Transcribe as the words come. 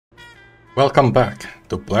Welcome back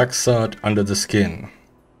to Blacksad Under the Skin.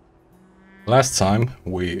 Last time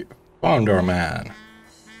we found our man,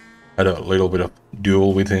 had a little bit of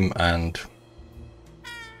duel with him, and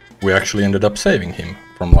we actually ended up saving him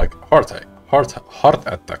from like heart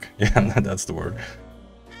attack. Yeah, that's the word.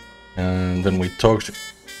 And then we talked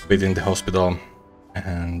with in the hospital,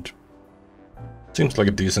 and seems like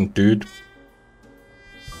a decent dude.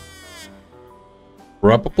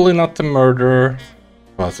 Probably not the murderer,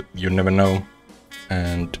 but you never know.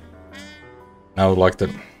 And now like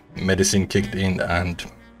the medicine kicked in and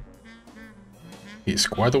he's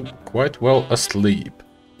quite well asleep.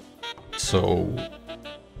 So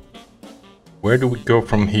where do we go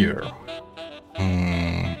from here?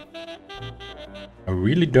 I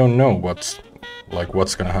really don't know what's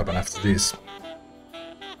gonna happen after this.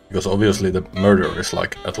 Because obviously the murderer is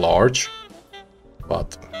like at large,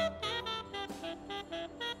 but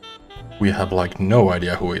we have like no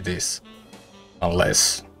idea who it is,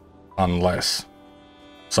 unless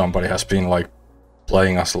somebody has been like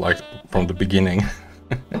playing us like from the beginning.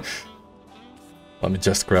 Let me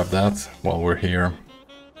just grab that while we're here.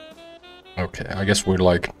 Okay, I guess we're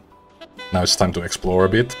like, now it's time to explore a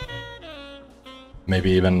bit.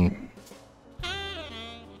 Maybe even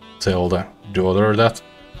tell the daughter that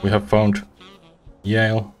we have found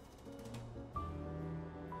Yale.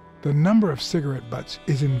 The number of cigarette butts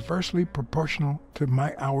is inversely proportional to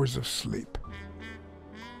my hours of sleep.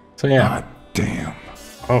 So yeah. God damn.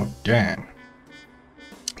 Oh damn.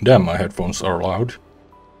 Damn, my headphones are loud.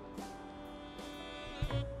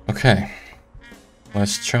 Okay.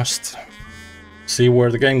 Let's just see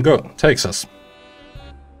where the game takes us.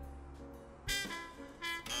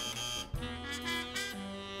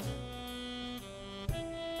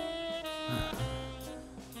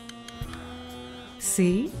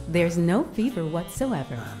 See, there's no fever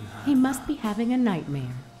whatsoever. He must be having a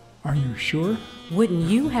nightmare. Are you sure? Wouldn't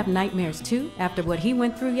you have nightmares too, after what he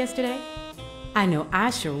went through yesterday? I know I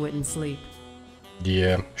sure wouldn't sleep.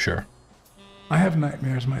 Yeah, sure. I have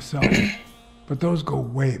nightmares myself, but those go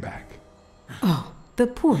way back. Oh, the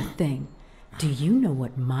poor thing. Do you know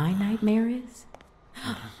what my nightmare is?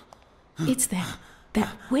 It's that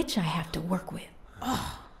witch I have to work with.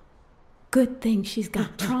 Oh. Good thing she's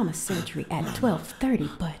got trauma surgery at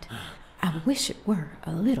 12:30, but I wish it were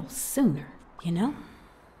a little sooner, you know?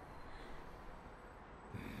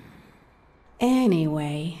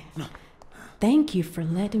 Anyway, thank you for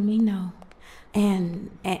letting me know, and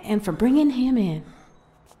for bringing him in.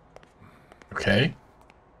 Okay.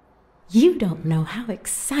 You don't know how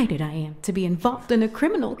excited I am to be involved in a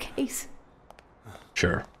criminal case.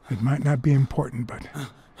 Sure. It might not be important, but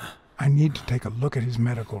I need to take a look at his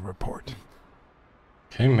medical report.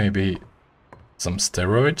 Okay, maybe some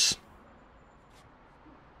steroids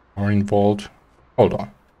are involved. Hold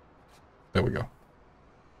on. There we go.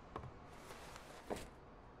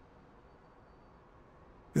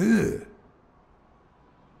 Ugh.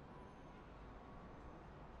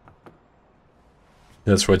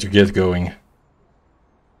 That's what you get going.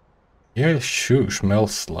 Yeah, shoe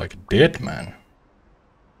smells like dead man.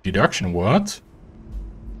 Deduction, what?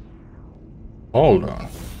 Hold on.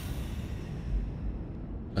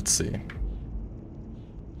 Let's see.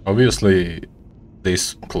 Obviously,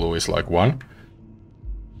 this clue is like one.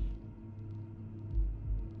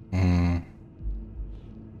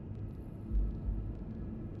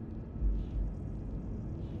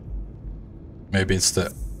 Maybe it's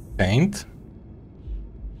the paint?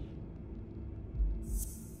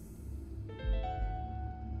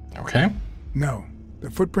 Okay. No, the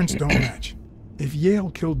footprints don't match. If Yale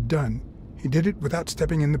killed Dunn, he did it without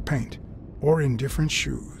stepping in the paint, or in different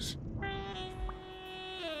shoes.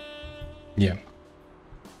 Yeah.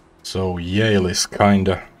 So Yale is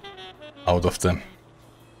kinda out of the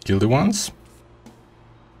guilty ones?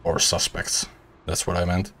 Or suspects. That's what I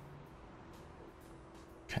meant.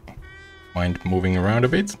 Okay. Mind moving around a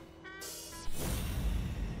bit?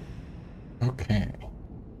 Okay.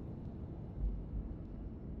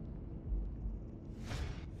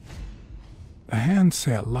 The hands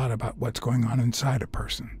say a lot about what's going on inside a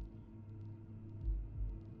person.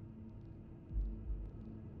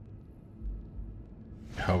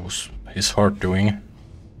 How's his heart doing?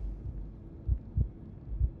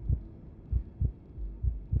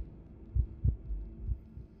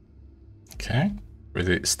 Okay,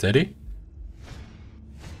 pretty steady.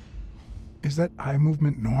 Is that eye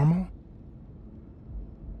movement normal?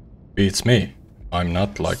 Beats me. I'm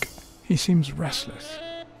not like... He seems restless.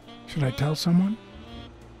 Should I tell someone?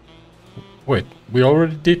 Wait, we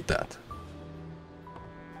already did that.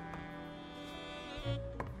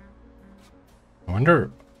 I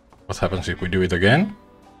wonder what happens if we do it again.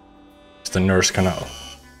 Is the nurse gonna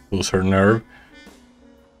lose her nerve?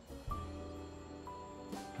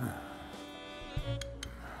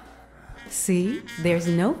 See? There's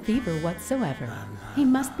no fever whatsoever. He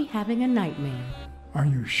must be having a nightmare. Are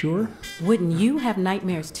you sure? Wouldn't you have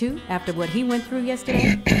nightmares too, after what he went through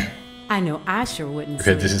yesterday? I know I sure wouldn't.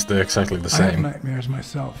 Okay, sleep. this is exactly the I have same. nightmares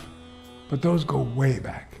myself, but those go way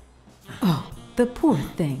back. Oh, the poor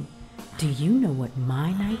thing. Do you know what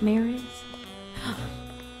my nightmare is?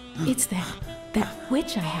 It's that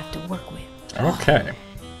witch I have to work with. Okay,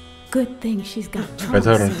 Good thing she's got trauma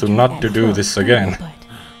better to syndrome not at to do 12, this again, but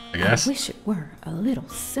I guess. I wish it were a little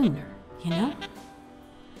sooner, you know?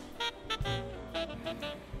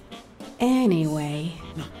 Anyway,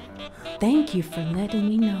 thank you for letting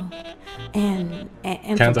me know. And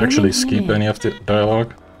Can't for actually bringing him skip in. any of the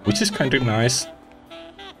dialogue, which is kind of nice.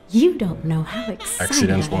 You don't know how excited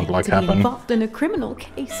Accidents I won't, am like, to be happen. involved in a criminal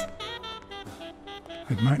case.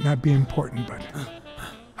 It might not be important, but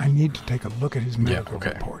I need to take a look at his medical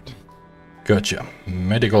okay. report. Gotcha.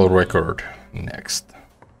 Medical record next.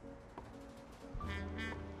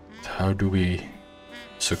 How do we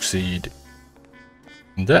succeed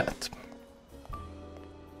in that?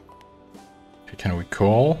 Okay, can we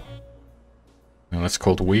call? Let's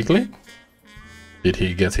call to weekly. Did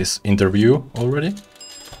he get his interview already?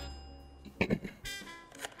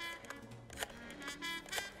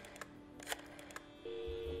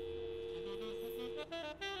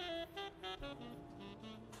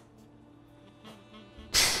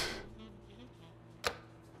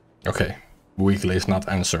 Okay, weekly is not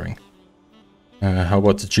answering. How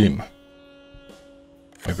about the gym?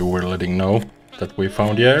 Maybe we're letting know that we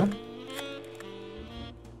found Yale.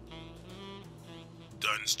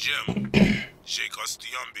 Dunn's gym. Sheikh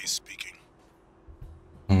Ostiumbi speaking.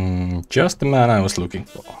 Just the man I was looking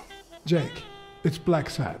for. Jake, it's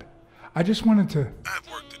Blacksad. I just wanted to... I have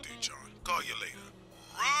work to do, John. Call you later.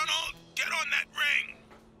 Ronald, get on that ring!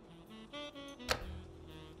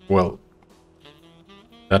 Well,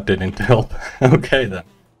 that didn't help. Okay then.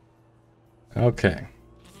 Okay.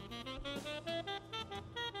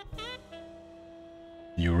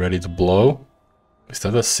 You ready to blow? Is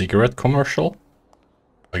that a cigarette commercial?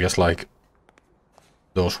 I guess like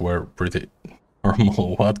those were pretty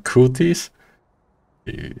normal what cooties?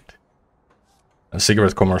 Dude. And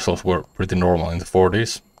cigarette commercials were pretty normal in the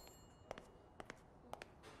 40s.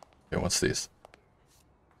 Okay, what's this?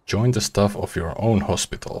 Join the staff of your own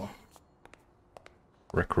hospital.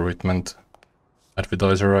 Recruitment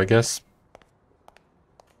advertiser, I guess.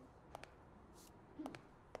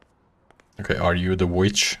 Okay, are you the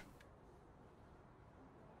witch?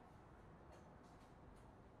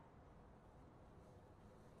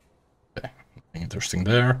 Okay, nothing interesting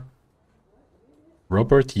there.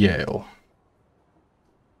 Robert Yale.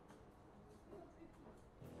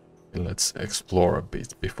 Okay, let's explore a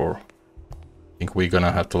bit before. I think we're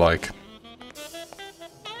gonna have to like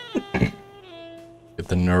get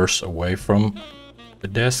the nurse away from the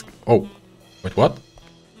desk. Oh, wait, what?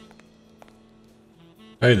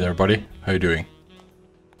 Hey there, buddy. How you doing?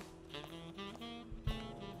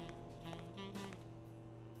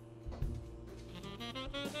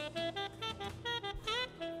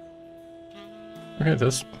 Okay,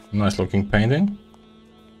 that's a nice looking painting.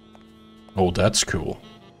 Oh, that's cool.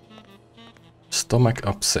 Stomach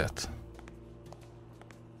upset.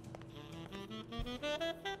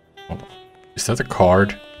 Oh, is that a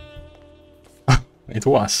card? It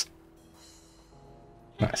was.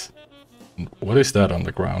 Nice. What is that on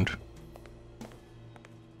the ground?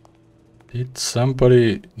 Did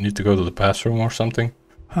somebody need to go to the bathroom or something?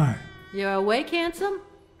 Hi. You're awake, handsome?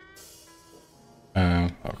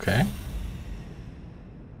 Okay.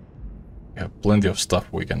 We have plenty of stuff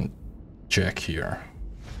we can check here.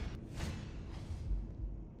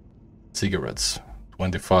 Cigarettes.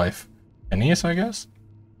 25 pennies, I guess?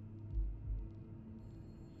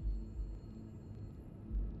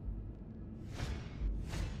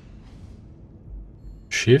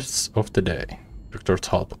 Shifts of the day. Dr.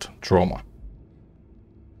 Talbot. Trauma.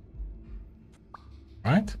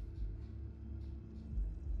 Right?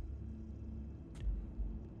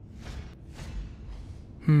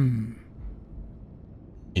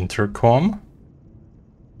 Intercom.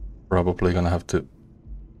 Probably gonna have to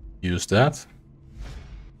use that.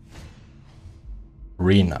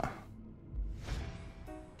 Rena.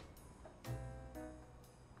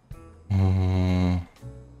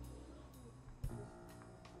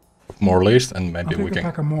 More list and maybe I'll we take a can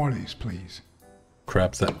pack of Morleys, please.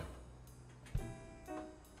 grab that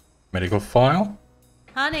medical file.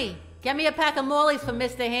 Honey, get me a pack of Morleys for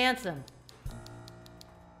Mr. Handsome.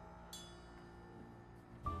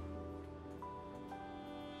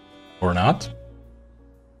 Or not?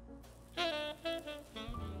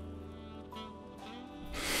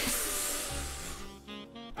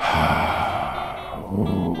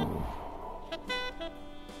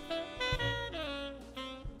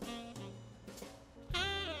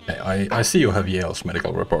 Okay, I see you have Yale's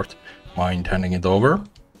medical report. Mind handing it over?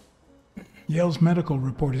 Yale's medical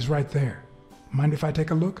report is right there. Mind if I take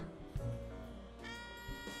a look?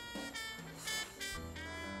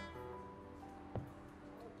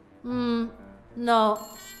 No,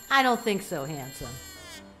 I don't think so, handsome.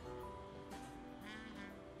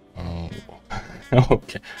 Oh,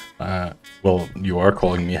 okay. Well, you are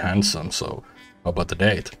calling me handsome, so how about the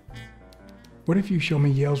date? What if you show me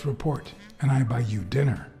Yale's report and I buy you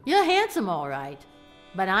dinner? You're handsome, all right,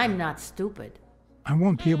 but I'm not stupid. I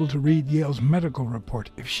won't be able to read Yale's medical report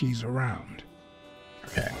if she's around.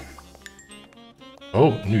 Okay.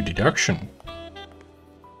 Oh, new deduction.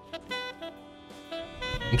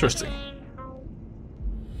 Interesting.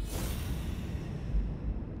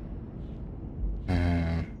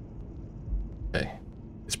 Okay.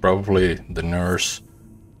 It's probably the nurse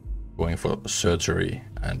going for surgery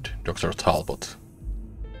and Dr. Talbot.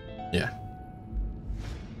 Yeah.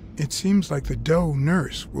 It seems like the Doe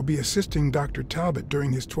nurse will be assisting Dr. Talbot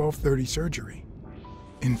during his 12:30 surgery.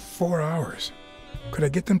 In 4 hours. Could I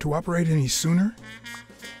get them to operate any sooner?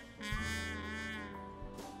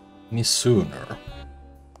 Any sooner?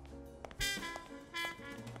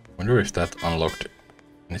 Wonder if that unlocked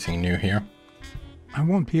anything new here. I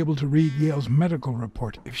won't be able to read Yale's medical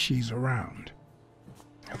report if she's around.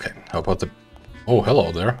 Okay, how about the... Oh,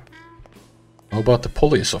 hello there. How about the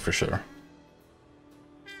police officer?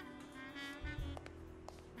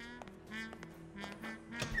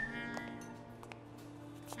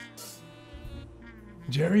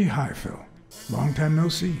 Jerry, hi, Phil. Long time no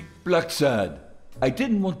see. Blacksad, I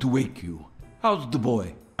didn't want to wake you. How's the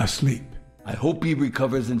boy? Asleep. I hope he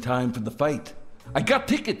recovers in time for the fight. I got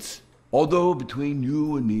tickets. Although between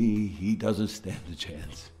you and me, he doesn't stand a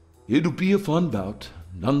chance. It'll be a fun bout,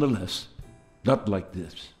 nonetheless. Not like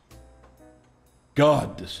this.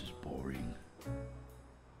 God, this is boring.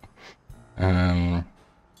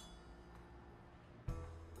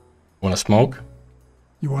 Wanna smoke?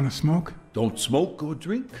 You want to smoke? Don't smoke or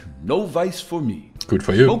drink. No vice for me. Good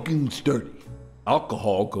for you. Smoking's dirty.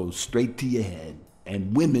 Alcohol goes straight to your head.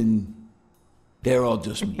 And women, they're all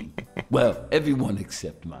just mean. Well, everyone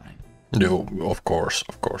except mine. No, of course,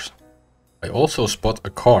 of course. I also spot a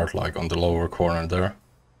card like on the lower corner there,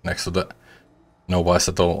 next to the no vice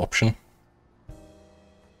at all option.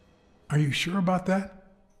 Are you sure about that?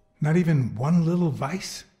 Not even one little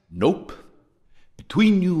vice? Nope.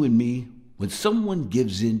 Between you and me, when someone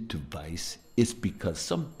gives in to vice, it's because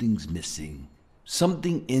something's missing.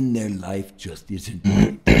 Something in their life just isn't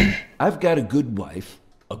right. I've got a good wife,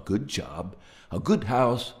 a good job, a good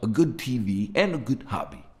house, a good TV, and a good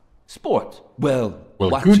hobby. Sports. Well,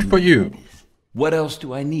 good for you. movies. What else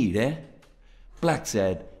do I need, eh?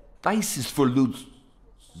 Blacksad, vice is for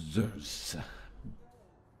losers.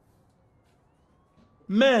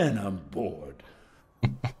 Man, I'm bored.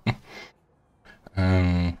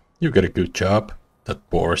 You get a good job that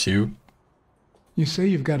bores you. You say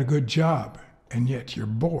you've got a good job, and yet you're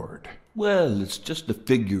bored. Well, it's just a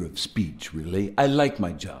figure of speech, really. I like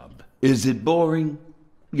my job. Is it boring?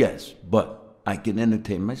 Yes, but I can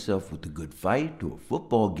entertain myself with a good fight or a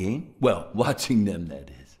football game. Well, watching them,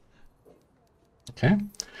 that is. Okay.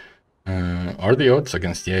 Are the odds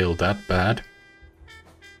against Yale that bad?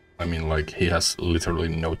 I mean, like, he has literally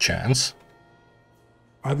no chance.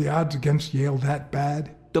 Are the odds against Yale that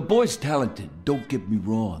bad? The boy's talented, don't get me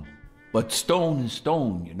wrong. But stone is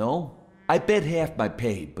stone, you know? I bet half my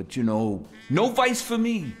pay, but you know, no vice for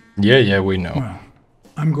me. Yeah, we know. Well,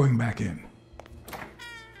 I'm going back in.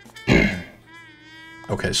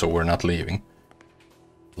 Okay, so we're not leaving.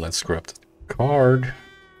 Let's grab the card.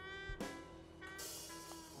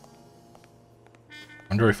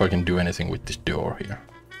 Wonder if I can do anything with this door here.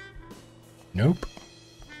 Nope.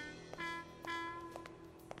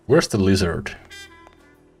 Where's the lizard?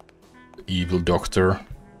 The evil doctor.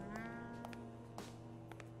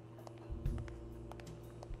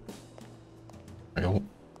 Well,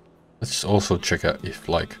 let's also check out if,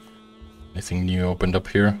 like, anything new opened up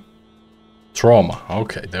here. Trauma.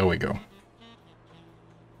 Okay, there we go.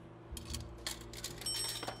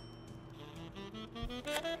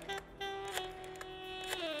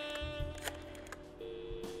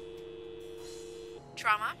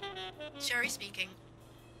 Trauma? Sherry speaking.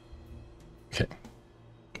 Okay.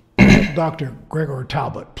 Dr. Gregor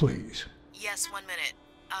Talbot, please. Yes, 1 minute.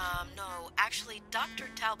 No. Actually, Dr.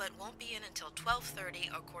 Talbot won't be in until 12:30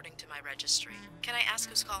 according to my registry. Can I ask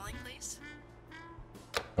who's calling, please?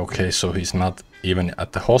 Okay, so he's not even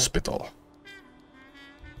at the hospital.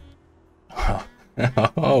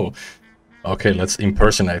 Oh, okay, let's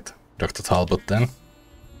impersonate Dr. Talbot then.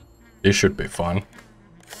 This should be fun.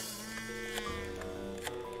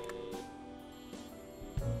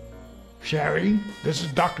 Sherry, this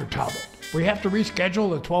is Dr. Talbot. We have to reschedule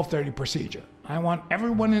the 12:30 procedure. I want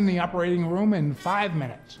everyone in the operating room in 5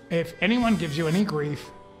 minutes. If anyone gives you any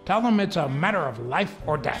grief, tell them it's a matter of life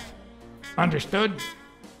or death. Understood?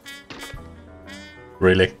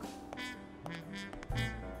 Really?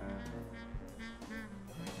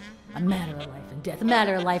 A matter of life and death. A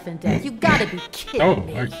matter of life and death. You gotta be kidding Oh,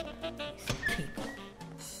 me. I- People.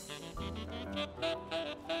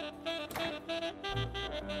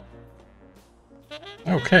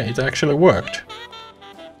 Okay, it actually worked.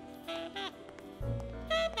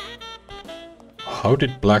 How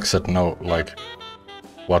did Blacksad know, like,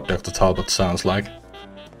 what Dr. Talbot sounds like?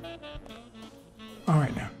 All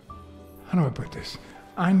right now. How do I put this?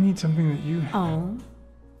 I need something that you... Oh,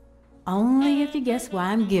 only if you guess why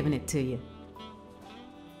I'm giving it to you.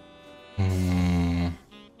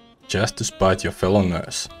 Just to spite your fellow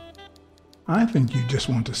nurse. I think you just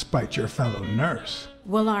want to spite your fellow nurse.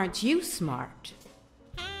 Well, aren't you smart?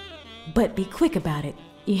 But be quick about it.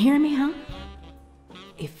 You hear me, huh?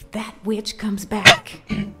 If that witch comes back...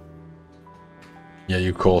 Yeah,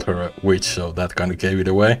 you called her a witch, so that kind of gave it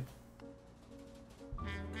away.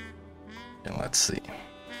 And let's see.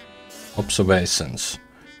 Observations.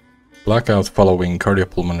 Blackout following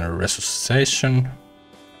cardiopulmonary resuscitation.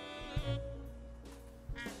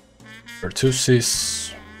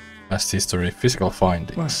 Pertussis. Past history, physical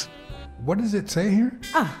findings. What does it say here?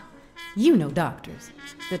 Ah, you know doctors.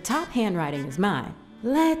 The top handwriting is mine.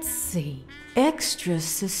 Let's see.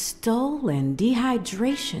 Extrasystole and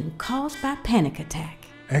dehydration caused by panic attack.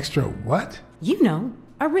 Extra what? You know,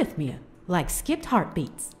 arrhythmia, like skipped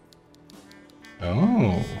heartbeats.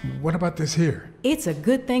 Oh. What about this here? It's a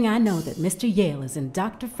good thing I know that Mr. Yale is in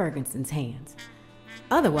Dr. Ferguson's hands.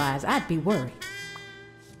 Otherwise, I'd be worried.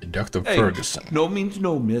 Dr. Hey, Ferguson. no means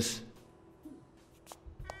no, miss.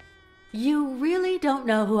 You really don't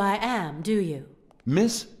know who I am, do you?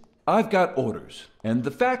 Miss, I've got orders. And the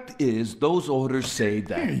fact is, those orders say Here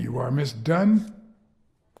that... you are, Miss Dunn.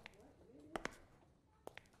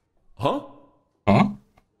 Huh? Huh?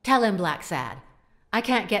 Tell him, Blacksad. I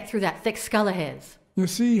can't get through that thick skull of his. You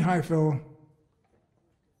see, hi, Phil.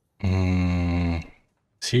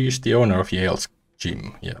 She's the owner of Yale's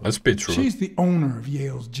gym. Yeah, let's be true. She's the owner of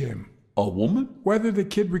Yale's gym. A woman? Whether the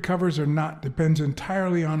kid recovers or not depends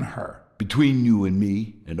entirely on her. Between you and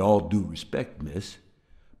me, and all due respect, miss,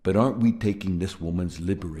 but aren't we taking this woman's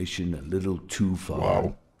liberation a little too far?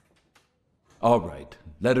 Wow. All right,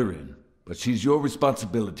 let her in, but she's your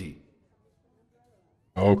responsibility.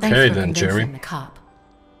 Okay Thanks for then, convincing Jerry. the cop.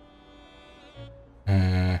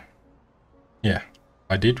 Yeah,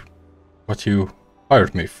 I did what you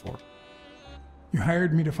hired me for. You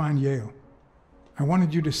hired me to find Yale. I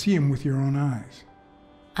wanted you to see him with your own eyes.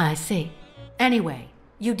 I see. Anyway,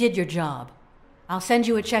 you did your job. I'll send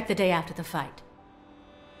you a check the day after the fight.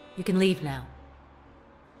 You can leave now.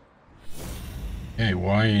 Hey,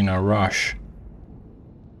 why in a rush?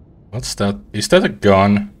 What's that? Is that a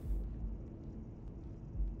gun?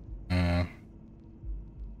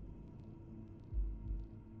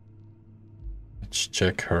 Let's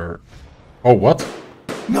check her. Oh, what?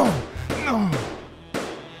 No! No!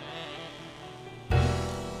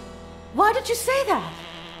 Why did you say that?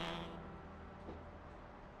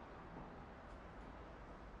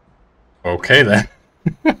 Okay then.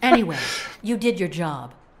 Anyway, you did your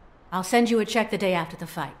job. I'll send you a check the day after the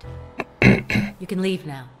fight. You can leave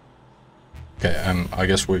now. Okay, I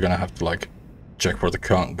guess we're gonna have to, like, check for the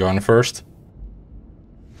gun first.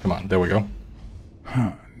 Come on, there we go.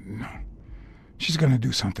 Huh, no. She's gonna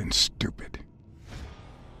do something stupid.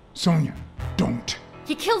 Sonia, don't.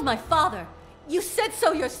 He killed my father. You said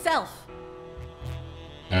so yourself.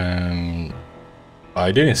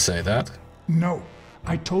 I didn't say that. No,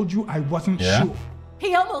 I told you I wasn't Yeah? sure.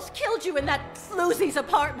 He almost killed you in that floozy's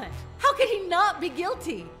apartment. How could he not be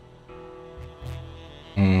guilty?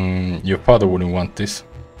 Your father wouldn't want this.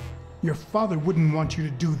 Your father wouldn't want you to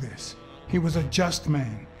do this. He was a just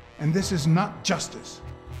man, and this is not justice.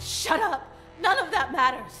 Shut up. None of that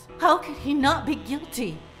matters. How could he not be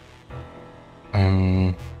guilty?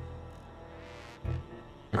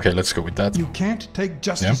 Okay, let's go with that. You can't take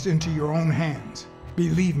justice into your own hands.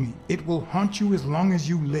 Believe me, it will haunt you as long as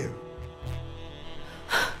you live.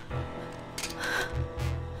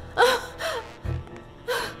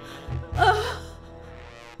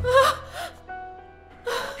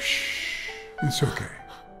 It's okay.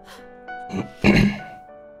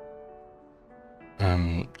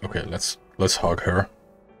 Okay, let's hug her.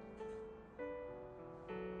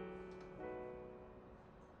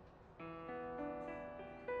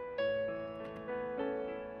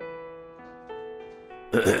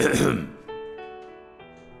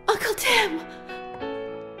 Uncle Tim!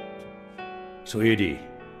 Sweetie,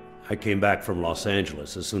 I came back from Los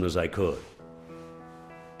Angeles as soon as I could.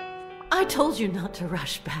 I told you not to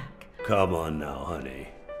rush back. Come on now, honey.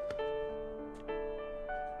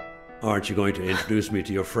 Aren't you going to introduce me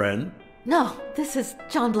to your friend? No, this is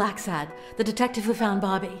John Blacksad, the detective who found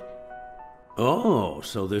Bobby. Oh,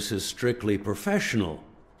 so this is strictly professional.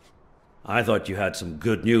 I thought you had some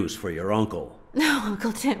good news for your uncle. No,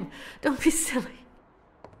 Uncle Tim, don't be silly.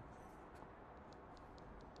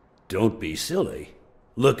 Don't be silly.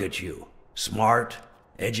 Look at you. Smart,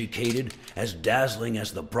 educated, as dazzling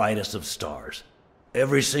as the brightest of stars.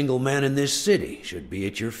 Every single man in this city should be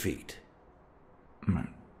at your feet. Come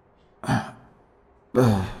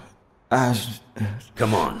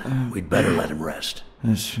on, we'd better let him rest.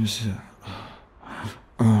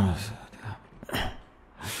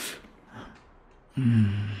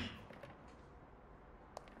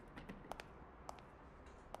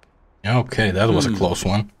 Okay, that was a close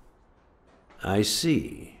one. I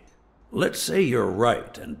see. Let's say you're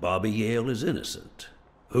right and Bobby Yale is innocent.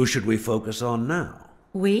 Who should we focus on now?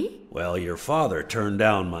 We? Well, your father turned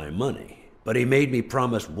down my money, but he made me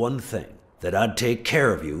promise one thing, that I'd take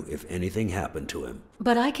care of you if anything happened to him.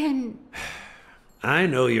 But I can... I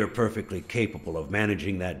know you're perfectly capable of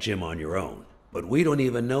managing that gym on your own, but we don't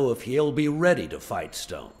even know if he'll be ready to fight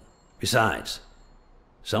Stone. Besides,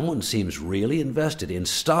 someone seems really invested in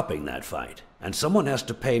stopping that fight, and someone has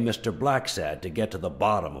to pay Mr. Blacksad to get to the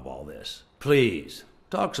bottom of all this. Please,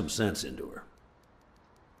 talk some sense into her.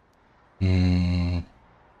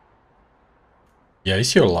 Yeah,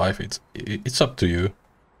 it's your life. It's up to you.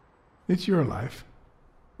 It's your life.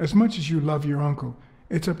 As much as you love your uncle,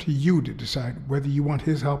 it's up to you to decide whether you want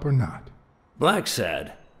his help or not.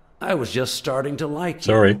 Blacksad, I was just starting to like you.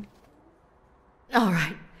 Sorry. All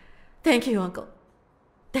right. Thank you, Uncle.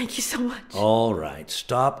 Thank you so much. All right,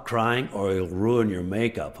 stop crying or you'll ruin your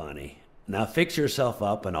makeup, honey. Now fix yourself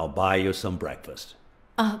up and I'll buy you some breakfast.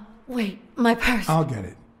 Wait, my purse. I'll get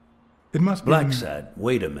it. It must be... Blacksad,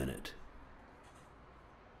 wait a minute.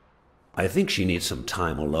 I think she needs some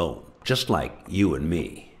time alone, just like you and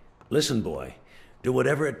me. Listen, boy, do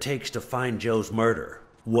whatever it takes to find Joe's murder.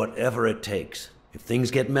 Whatever it takes. If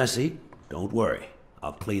things get messy, don't worry.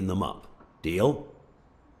 I'll clean them up. Deal?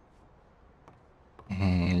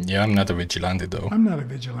 Yeah, I'm not a vigilante though. I'm not a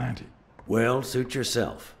vigilante. Well, suit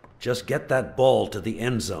yourself. Just get that ball to the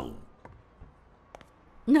end zone.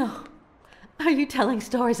 No. Are you telling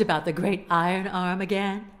stories about the great Iron Arm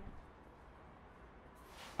again?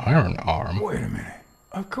 Iron Arm? Wait a minute.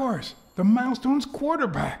 Of course. The Milestones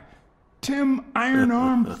quarterback. Tim Iron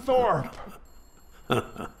Arm Thorpe.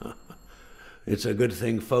 It's a good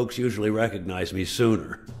thing folks usually recognize me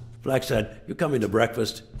sooner. Blacksad, you coming to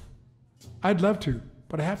breakfast? I'd love to,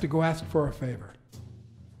 but I have to go ask for a favor.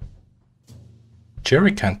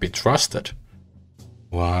 Jerry can't be trusted.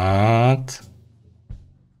 What?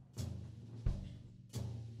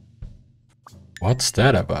 What's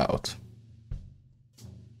that about?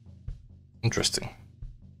 Interesting.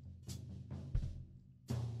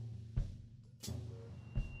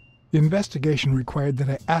 The investigation required that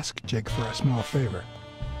I ask Jake for a small favor.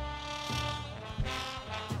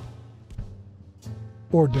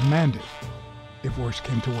 Or demand it, if worse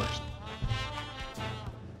came to worst.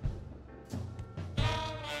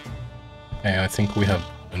 Hey, I think we have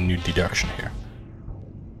a new deduction here.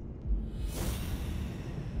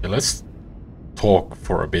 Okay, let's talk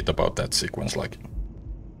for a bit about that sequence. Like,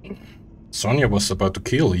 Sonia was about to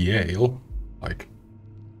kill Yale, like,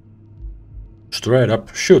 straight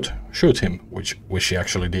up shoot him, which she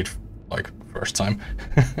actually did, like, first time.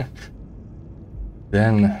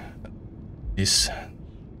 Then this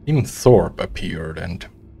Tim Thorpe appeared, and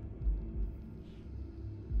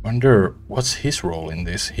wonder what's his role in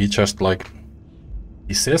this. He just, like,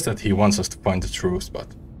 he says that he wants us to find the truth,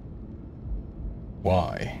 but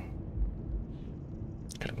why?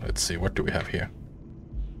 Okay, let's see, what do we have here?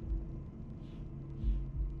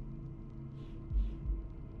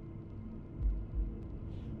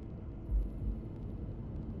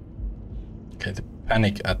 Okay, the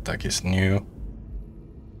panic attack is new.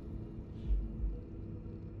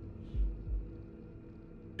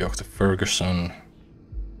 Dr. Ferguson.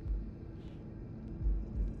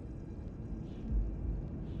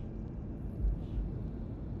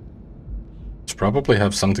 It's probably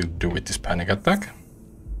have something to do with this panic attack.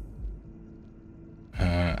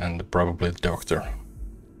 and probably the doctor.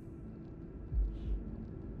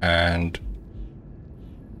 And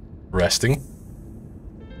resting.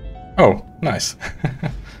 Oh, nice.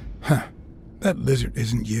 Huh. That lizard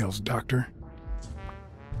isn't Yale's doctor.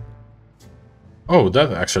 Oh,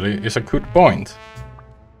 that actually is a good point.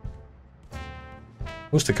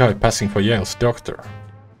 Who's the guy passing for Yale's doctor?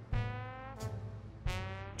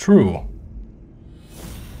 True.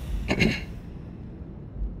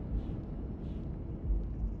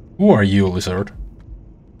 Who are you, lizard?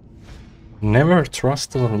 Never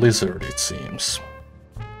trust a lizard, it seems.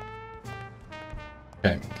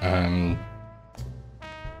 Okay,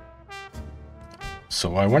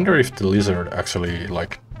 so I wonder if the lizard actually,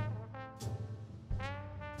 like...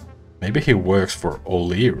 Maybe he works for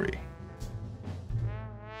O'Leary.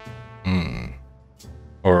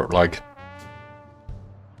 Or, like...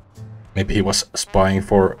 Maybe he was spying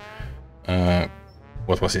for...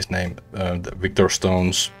 what was his name? Victor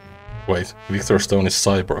Stone's... Wait, Victor Stone is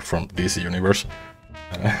Cyborg from DC Universe.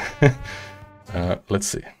 Let's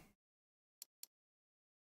see.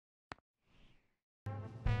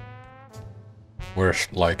 Where's,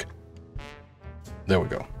 like... There we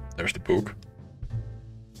go. There's the book.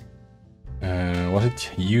 Was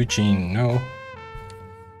it Eugene? No.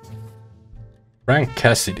 Frank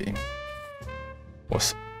Cassidy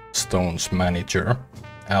was Stone's manager.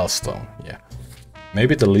 Al Stone, yeah.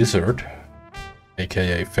 Maybe the lizard,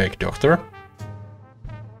 aka Fake Doctor,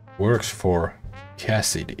 works for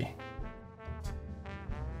Cassidy.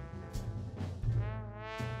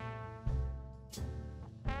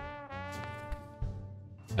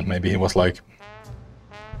 And maybe he was like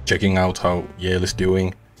checking out how Yale is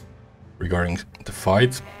doing regarding the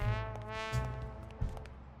fight.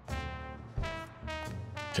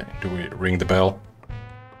 Okay, do we ring the bell?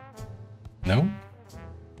 No?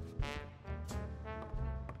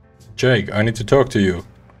 Jake, I need to talk to you.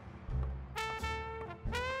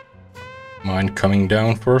 Mind coming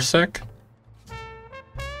down for a sec?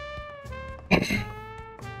 Yeah,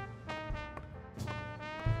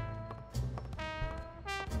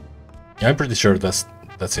 I'm pretty sure that's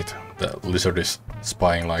it. The lizard is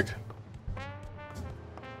spying, like,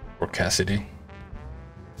 for Cassidy.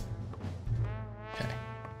 Okay.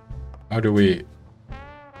 How do we...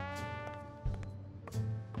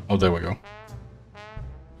 Oh, there we go.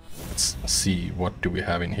 Let's see, what do we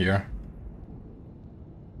have in here?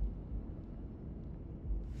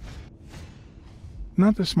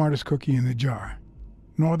 Not the smartest cookie in the jar,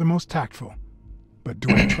 nor the most tactful. But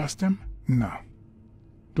do I trust him? No.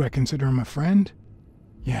 Do I consider him a friend?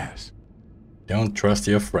 Yes. Don't trust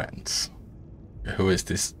your friends. Who is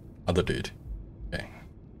this other dude? Okay.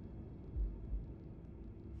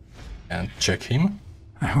 And check him.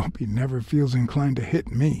 I hope he never feels inclined to hit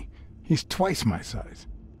me. He's twice my size.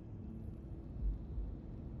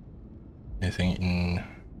 Anything in...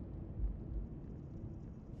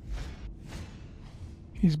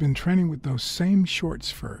 He's been training with those same shorts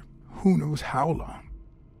for who knows how long.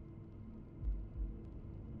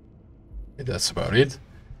 That's about it.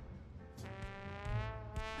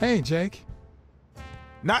 Hey, Jake.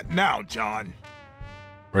 Not now, John.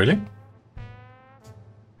 Really?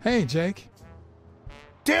 Hey, Jake.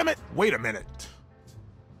 Damn it! Wait a minute.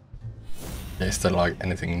 Is there like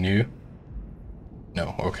anything new?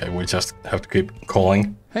 No, okay, we just have to keep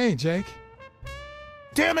calling. Hey, Jake.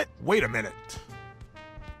 Damn it! Wait a minute.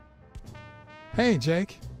 Hey,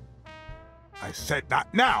 Jake. I said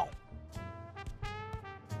not now.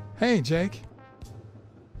 Hey, Jake.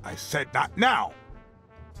 I said not now.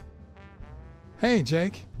 Hey,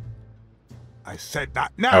 Jake. I said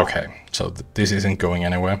not now. Okay, so this isn't going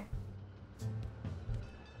anywhere.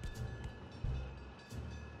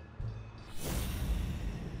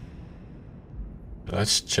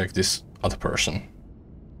 Let's check this other person.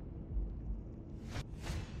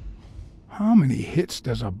 How many hits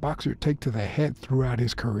does a boxer take to the head throughout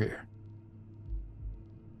his career?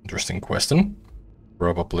 Interesting question.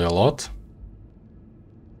 Probably a lot.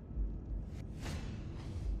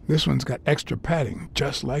 This one's got extra padding,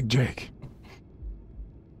 just like Jake.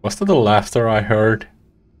 Was that the laughter I heard?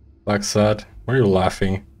 Blacksad, were you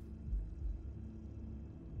laughing?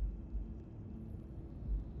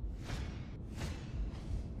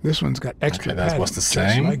 This one's got extra Okay, that padding, was the just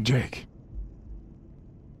same. like Jake.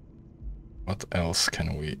 What else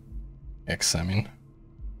can we examine?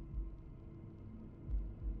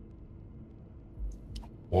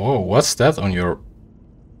 Whoa, what's that on your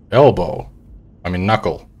elbow? I mean,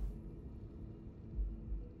 knuckle.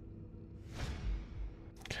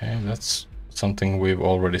 Okay, that's something we've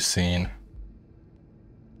already seen.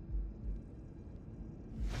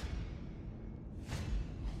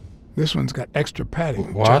 This one's got extra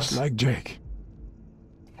padding, What? just like Jake.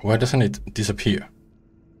 Why doesn't it disappear?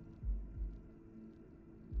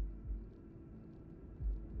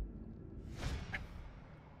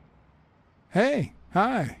 Hey,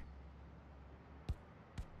 hi.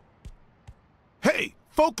 Hey,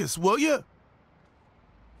 focus, will ya?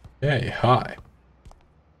 Hey, hi.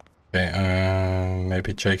 Okay,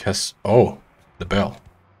 maybe Jake has... Oh, the bell.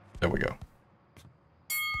 There we go.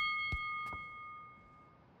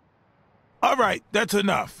 All right, that's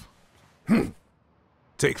enough.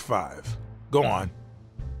 Take 5. Go on.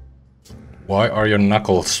 Why are your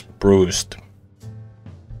knuckles bruised?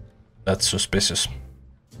 That's suspicious.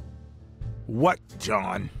 What,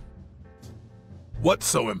 John? What's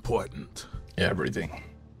so important? Everything.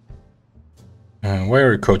 Why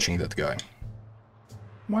are you coaching that guy?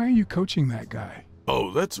 Why are you coaching that guy?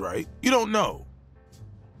 Oh, that's right. You don't know.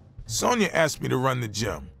 Sonia asked me to run the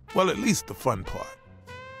gym. Well, at least the fun part.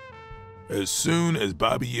 As soon as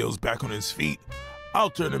Bobby Yale's back on his feet, I'll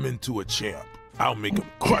turn him into a champ. I'll make him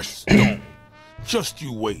crush stone. Just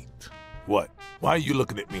you wait. What? Why are you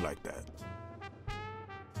looking at me like that?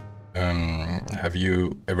 Have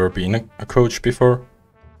you ever been a coach before?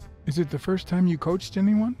 Is it the first time you coached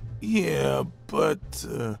anyone? Yeah, but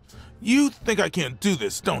you think I can't do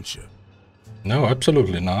this, don't you? No,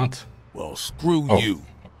 absolutely not. Well, screw Oh, you.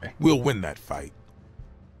 okay. We'll win that fight.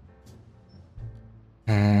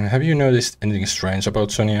 Have you noticed anything strange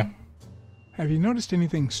about Sonia? Have you noticed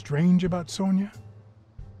anything strange about Sonia?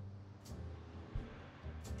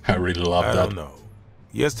 I really love I that. don't know.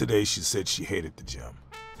 Yesterday she said she hated the gym.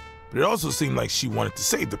 But it also seemed like she wanted to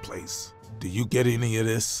save the place. Do you get any of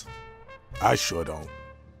this? I sure don't.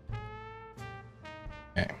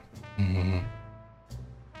 Okay.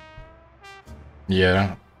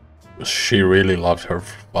 Yeah, she really loved her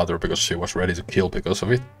father because she was ready to kill because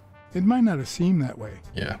of it. It might not have seemed that way,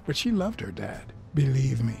 Yeah. but she loved her dad.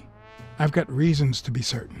 Believe me. I've got reasons to be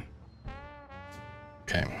certain.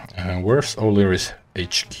 Okay. Where's O'Leary's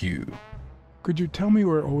HQ? Could you tell me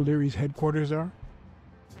where O'Leary's headquarters are?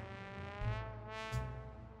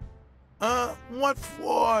 What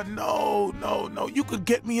for? No. You could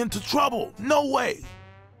get me into trouble. No way.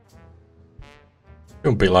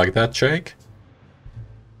 Don't be like that, Jake.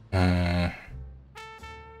 You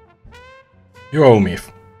owe me.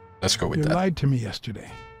 Let's go with You that. lied to me yesterday.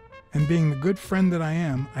 And being the good friend that I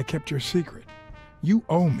am, I kept your secret. You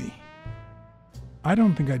owe me. I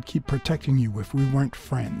don't think I'd keep protecting you if we weren't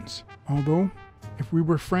friends. Although, if we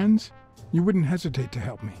were friends, you wouldn't hesitate to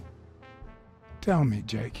help me. Tell me,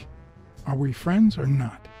 Jake, are we friends or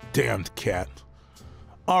not? Damned cat.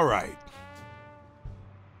 All right.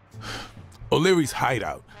 O'Leary's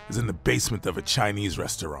hideout is in the basement of a Chinese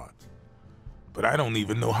restaurant. But I don't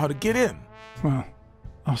even know how to get in. Well,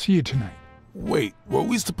 I'll see you tonight. Wait, were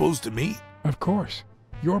we supposed to meet? Of course.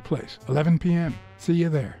 Your place, 11 p.m. See you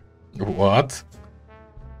there. What?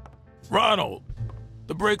 Ronald,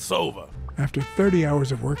 the break's over. After 30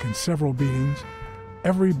 hours of work and several beatings,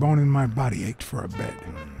 every bone in my body ached for a bed.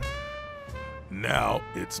 Now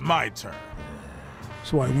it's my turn.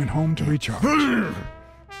 So I went home to recharge.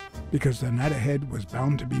 Because the night ahead was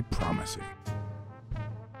bound to be promising.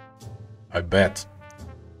 I bet.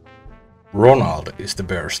 Ronald is the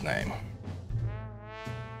bear's name.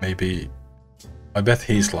 Maybe... I bet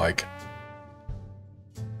he's like...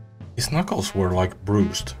 His knuckles were like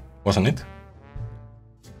bruised, wasn't it?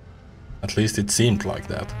 At least it seemed like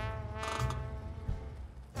that.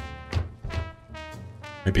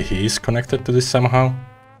 Maybe he's connected to this somehow?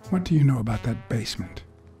 What do you know about that basement?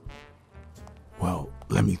 Well,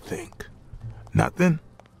 let me think. Nothing?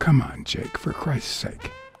 Come on, Jake, for Christ's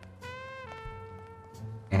sake.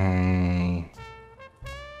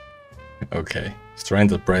 Okay. Strain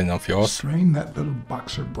the brain of yours. Strain that little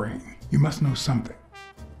boxer brain. You must know something.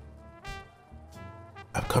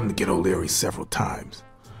 I've come to get O'Leary several times,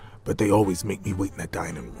 but they always make me wait in the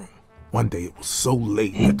dining room. One day it was so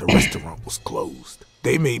late that the restaurant was closed.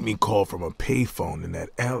 They made me call from a payphone in that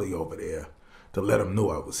alley over there to let them know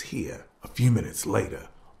I was here. A few minutes later,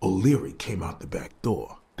 O'Leary came out the back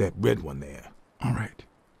door, that red one there. All right.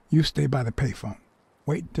 You stay by the payphone.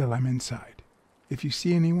 Wait till I'm inside. If you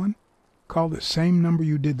see anyone, call the same number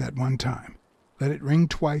you did that one time. Let it ring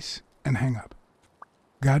twice and hang up.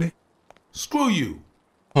 Got it? Screw you!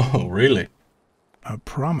 Oh, really? A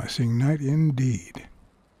promising night indeed.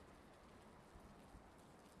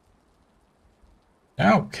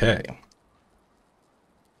 Okay.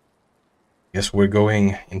 Guess we're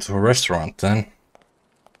going into a restaurant then.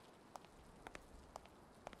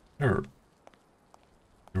 There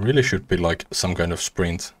really should be like some kind of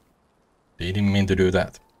sprint. They didn't mean to do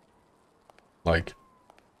that. Like,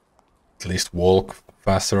 at least walk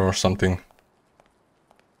faster or something.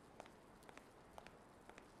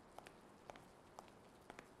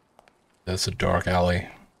 That's a dark alley.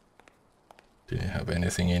 Didn't have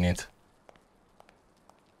anything in it.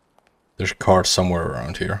 There's a card somewhere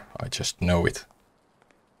around here. I just know it.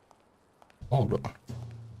 Hold on.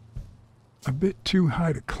 A bit too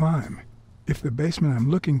high to climb. If the basement I'm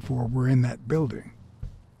looking for were in that building.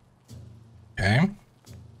 Okay.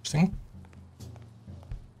 Interesting.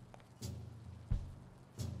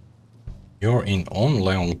 You're in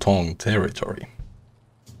Onleontong territory.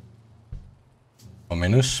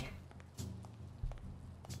 Ominous.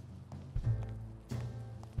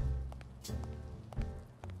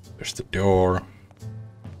 There's the door.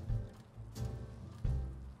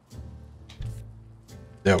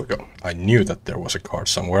 There we go. I knew that there was a card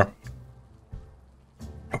somewhere.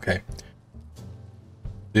 Okay.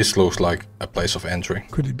 This looks like a place of entry.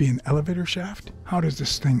 Could it be an elevator shaft? How does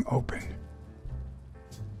this thing open?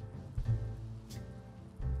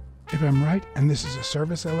 If I'm right, and this is a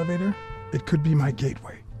service elevator, it could be my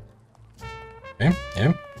gateway. Okay,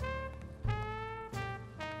 yeah.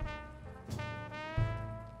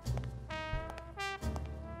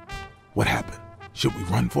 What happened? Should we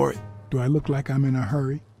run for it? Do I look like I'm in a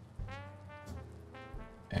hurry?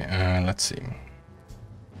 Let's see.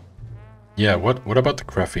 Yeah, what about the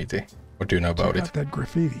graffiti? What do you know about Check it? out that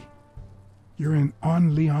graffiti. You're in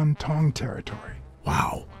Onleontong territory.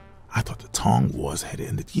 Wow, I thought the Tong Wars had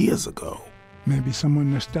ended years ago. Maybe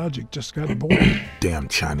someone nostalgic just got bored. Damn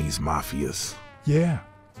Chinese mafias. Yeah,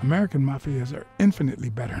 American mafias are infinitely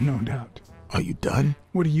better, no doubt. Are you done?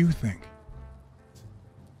 What do you think?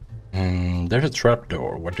 There's a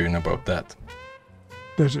trapdoor. What do you know about that?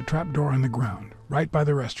 There's a trapdoor on the ground, right by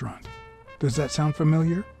the restaurant. Does that sound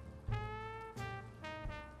familiar?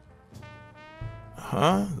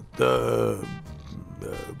 Huh? The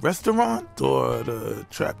restaurant or the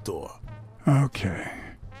trapdoor? Okay.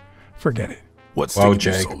 Forget it. What's Wow,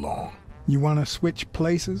 taking you Jake. so long? You want to switch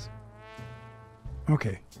places?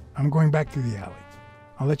 Okay, I'm going back to the alley.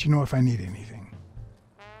 I'll let you know if I need anything.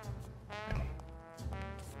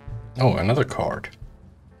 Oh, another card.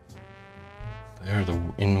 They're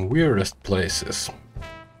in weirdest places.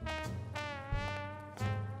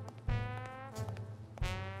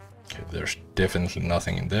 Okay, there's definitely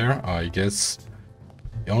nothing in there. I guess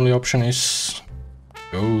the only option is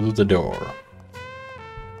go to the door.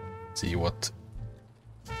 See what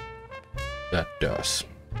that does.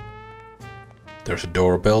 There's a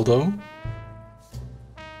doorbell though.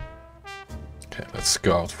 Okay, let's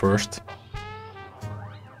go out first.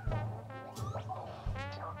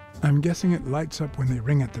 I'm guessing it lights up when they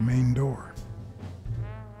ring at the main door.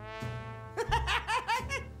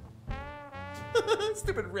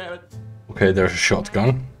 Stupid rabbit. Okay, there's a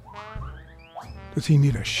shotgun. Does he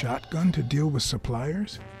need a shotgun to deal with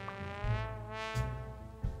suppliers?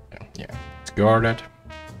 Yeah, it's guarded.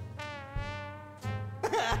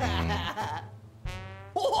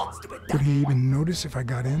 Would he even notice if I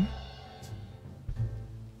got in?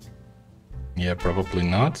 Yeah, probably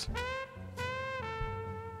not.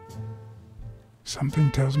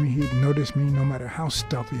 Something tells me he'd notice me no matter how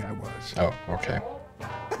stealthy I was. Oh, okay.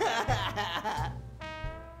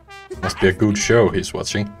 Must be a good show he's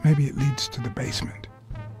watching. Maybe it leads to the basement.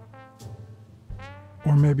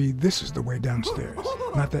 Or maybe this is the way downstairs,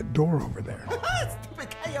 not that door over there. Stupid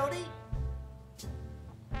coyote.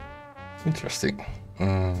 Interesting.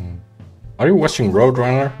 Are you watching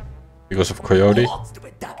Roadrunner because of Coyote?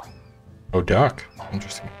 Stupid duck. Oh, Duck.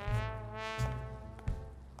 Interesting.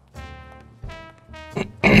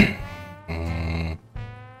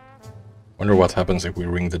 Wonder what happens if we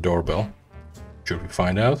ring the doorbell. Should we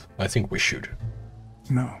find out? I think we should.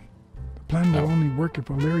 No. The plan will only work if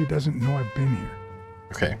O'Leary doesn't know I've been here.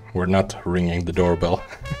 Okay, we're not ringing the doorbell.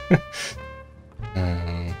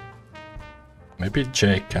 Maybe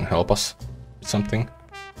Jake can help us with something.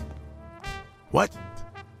 What?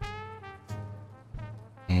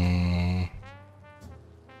 Okay,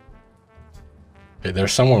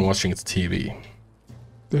 there's someone watching the TV.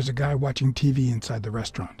 There's a guy watching TV inside the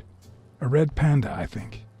restaurant. A red panda, I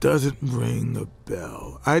think. Doesn't ring a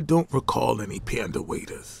bell. I don't recall any panda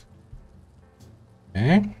waiters.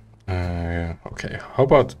 Okay. Okay, how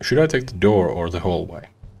about, should I take the door or the hallway?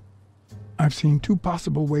 I've seen two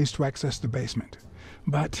possible ways to access the basement,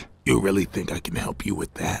 but... You really think I can help you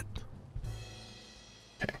with that?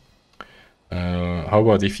 Okay. How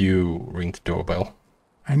about if you ring the doorbell?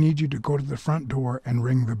 I need you to go to the front door and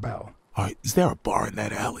ring the bell. Alright, is there a bar in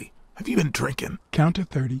that alley? Have you been drinking? Count to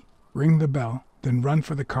 30, ring the bell, then run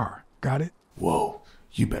for the car. Got it? Whoa,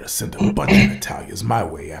 you better send a bunch of Italians my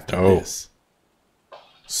way after this.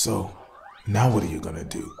 So, Now what are you gonna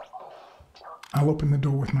do? I'll open the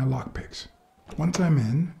door with my lockpicks. Once I'm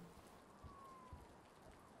in,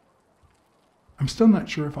 I'm still not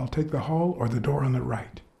sure if I'll take the hall or the door on the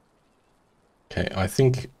right. Okay, I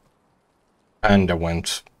think Panda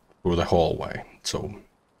went through the hallway, so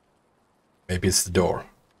maybe it's the door.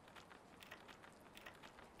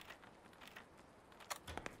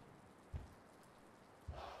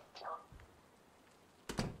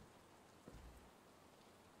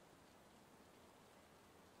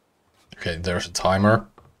 Okay, there's a timer.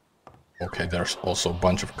 Okay, there's also a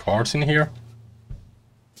bunch of cards in here.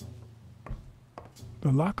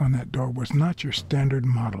 The lock on that door was not your standard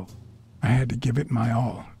model. I had to give it my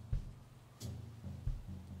all.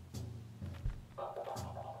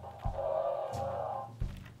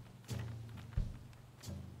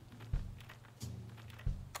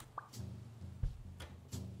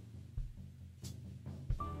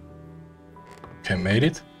 Okay, made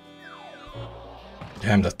it.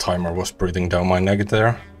 Damn, that timer was breathing down my neck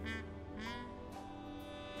there.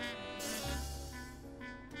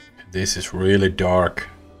 This is really dark.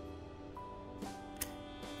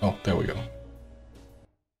 Oh, there we go.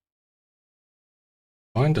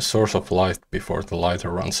 Find the source of light before the lighter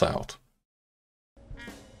runs out.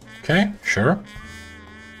 Okay, sure.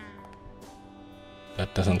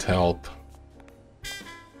 That doesn't help.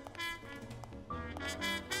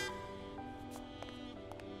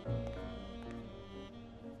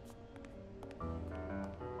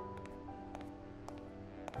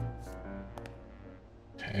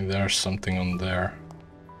 Okay, there's something on there.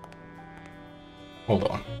 Hold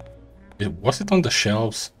on. Was it on the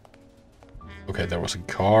shelves? Okay, there was a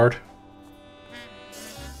card.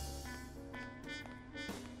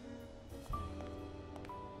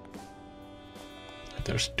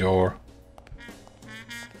 There's a door.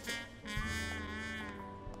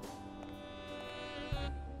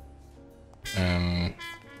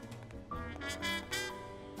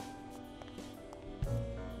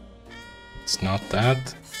 It's not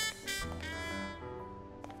that.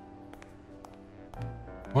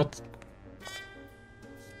 What?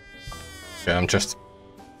 Okay, I'm just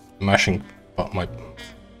mashing my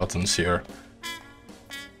buttons here.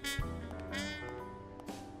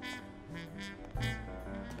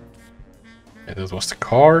 Okay, that was the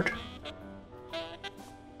card.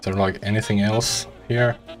 Is there like anything else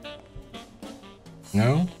here?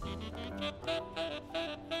 No?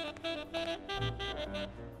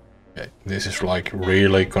 Okay, this is like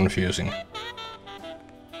really confusing.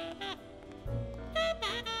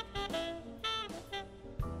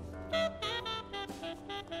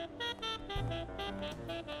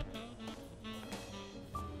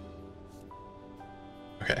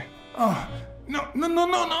 Okay. Oh, no,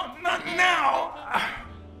 not now!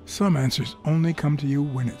 Some answers only come to you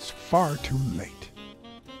when it's far too late.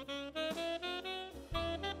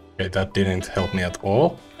 Okay, that didn't help me at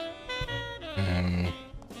all.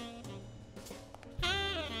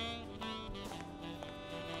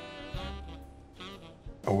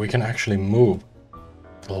 Oh, we can actually move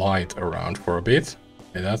the light around for a bit.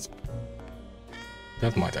 Okay,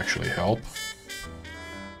 that might actually help.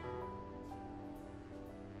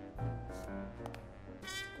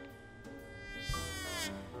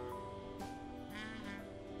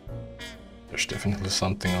 There's definitely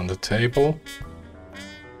something on the table.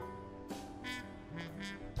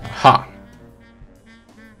 Aha!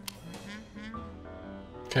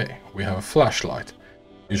 Okay, we have a flashlight.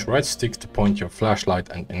 Use right stick to point your flashlight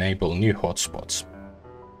and enable new hotspots.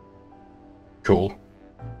 Cool.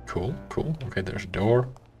 Cool, cool. Okay, there's a door.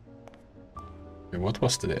 Okay, what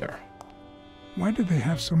was there? Why do they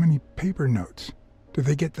have so many paper notes? Do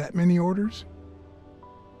they get that many orders?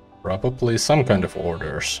 Probably some kind of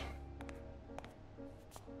orders.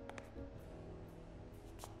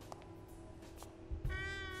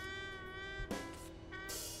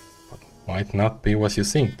 But might not be what you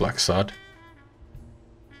think, Blacksad.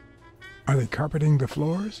 Are they carpeting the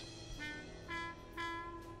floors?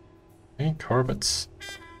 Okay, carpets.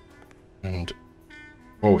 And...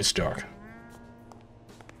 oh, it's dark.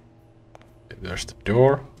 Okay, there's the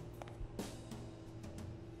door.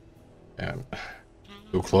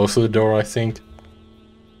 Too close to the door, I think.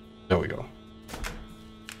 There we go.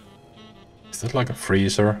 Is that like a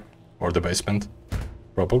freezer? Or the basement?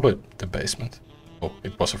 Probably the basement. Oh,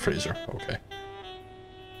 it was a freezer.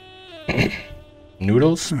 Okay.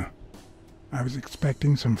 Noodles? Huh. I was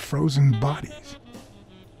expecting some frozen bodies.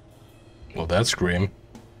 Well, that's grim.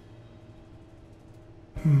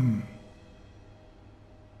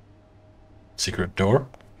 Secret door?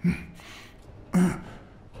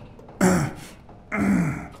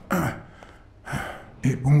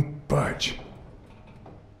 It won't budge.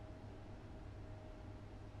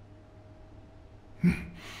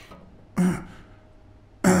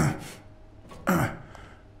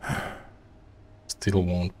 Still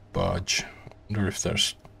won't budge. Wonder if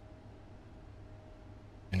there's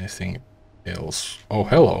anything else. Oh,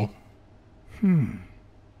 hello.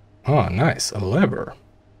 Ah, nice. A lever.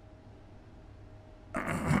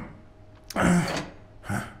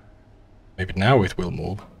 Maybe now it will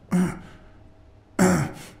move.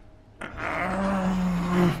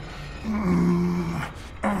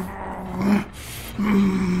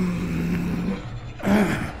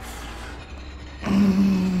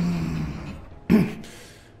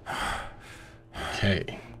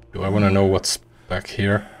 Okay. Do I want to know what's back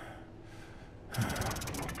here?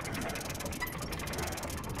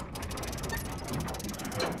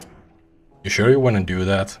 You sure you want to do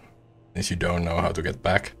that? Since you don't know how to get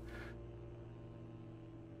back.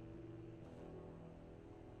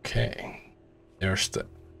 Okay. There's the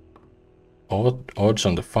odds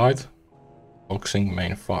on the fight. Boxing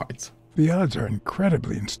main fight. The odds are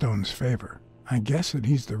incredibly in Stone's favor. I guess that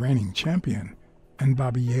he's the reigning champion, and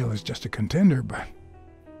Bobby Yale is just a contender, but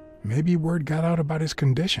maybe word got out about his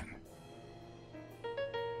condition.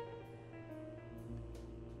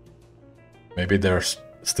 Maybe there's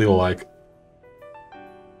still like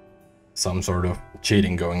some sort of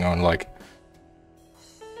cheating going on, like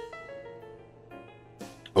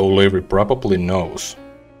O'Leary probably knows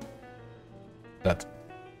that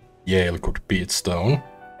Yale could beat Stone,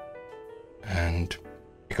 and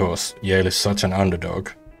because Yale is such an underdog,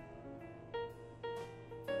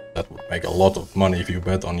 that would make a lot of money if you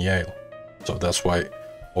bet on Yale. So that's why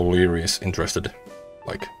O'Leary is interested,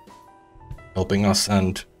 like, helping us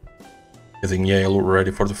and getting Yale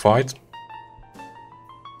ready for the fight.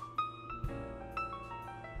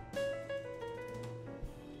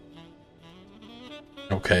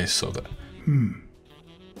 Okay, so the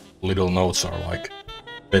little notes are like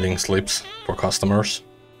betting slips for customers.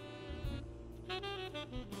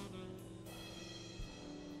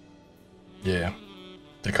 Yeah,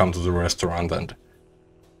 they come to the restaurant and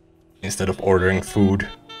instead of ordering food...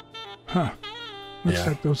 Huh. Looks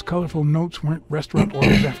like those colorful notes weren't restaurant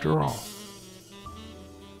orders after all.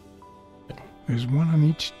 There's one on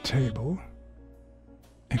each table,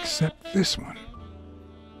 except this one.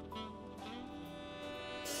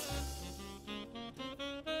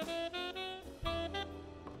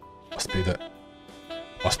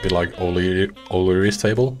 Must be like O'Leary's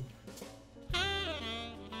table.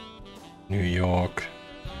 New York,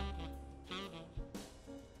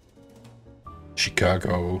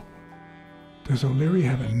 Chicago. Does O'Leary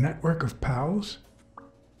have a network of pals?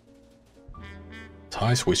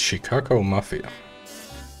 Ties with Chicago Mafia.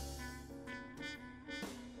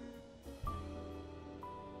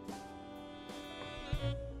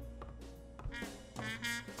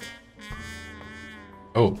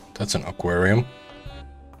 Oh, that's an aquarium.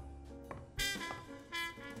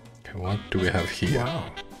 Okay, what do we have here?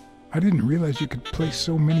 Wow. I didn't realize you could place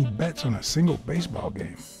so many bets on a single baseball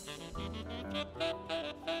game.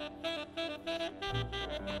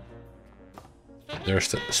 There's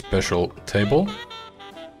the special table.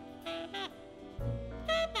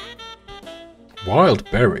 Wild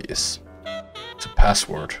berries. It's a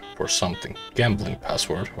password for something. Gambling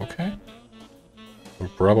password, okay. We're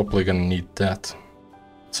probably gonna need that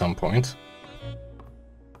at some point.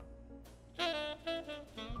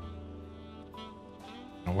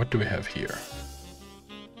 Now what do we have here?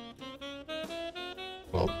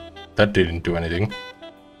 Well, that didn't do anything.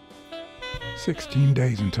 16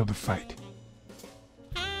 days until the fight.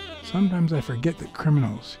 Sometimes I forget that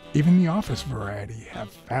criminals, even the office variety, have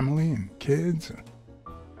family and kids.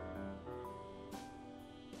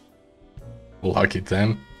 Lucky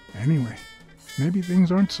them. Anyway, maybe things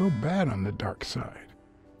aren't so bad on the dark side.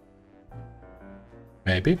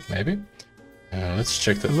 Maybe. Let's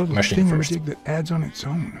check the I love machine first. that adds on its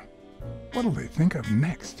own. What'll they think of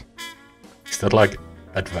next? Is that like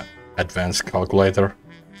advanced calculator?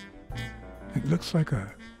 It looks like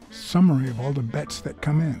a summary of all the bets that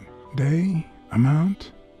come in. Day,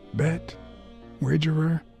 amount, bet,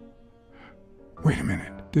 wagerer. Wait a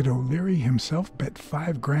minute. Did O'Leary himself bet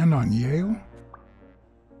 $5 grand on Yale?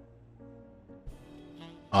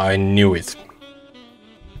 I knew it.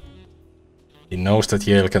 He knows that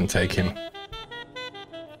Yale can take him.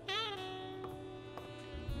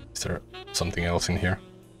 Is there something else in here?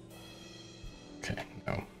 Okay,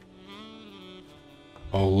 no.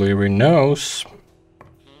 O'Leary knows.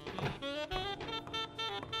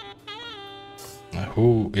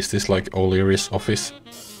 Who is this, like O'Leary's office?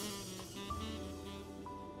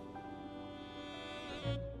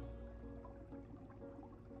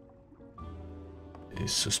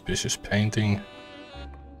 This suspicious painting.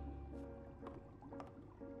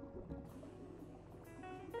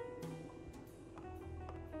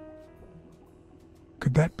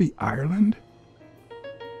 Could that be Ireland?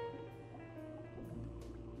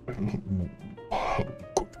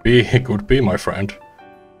 Could be, my friend.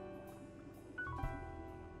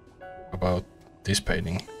 About this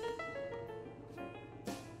painting.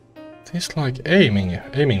 This like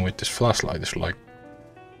aiming with this flashlight is like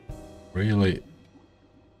really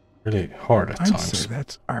hard at I'd times. say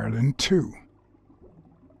that's Ireland too.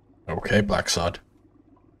 Okay, Blacksad.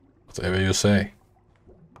 Whatever you say.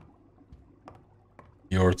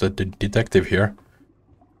 You're the detective here.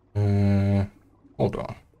 Hold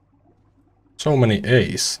on. So many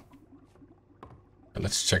A's.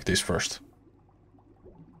 Let's check this first.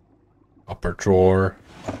 Upper drawer.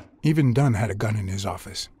 Even Dunn had a gun in his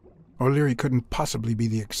office. O'Leary couldn't possibly be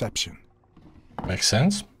the exception. Makes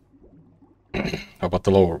sense. How about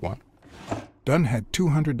the lower one? Dunn had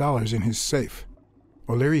 $200 in his safe.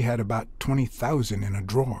 O'Leary had about $20,000 in a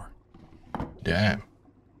drawer. Damn.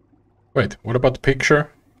 Wait, what about the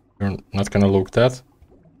picture? You're not gonna look that?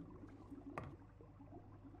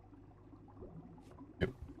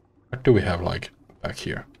 What do we have like back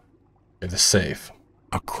here? Okay, the safe.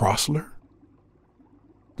 A Crossler?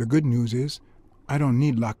 The good news is, I don't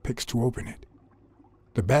need lockpicks to open it.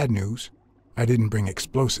 The bad news, I didn't bring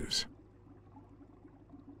explosives.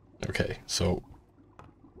 Okay, so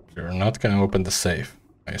you're not gonna open the safe,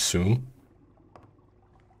 I assume.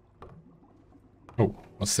 Oh,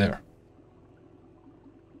 what's there?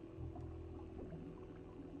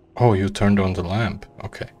 Oh, you turned on the lamp.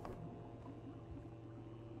 Okay.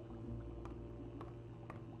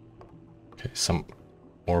 Okay, some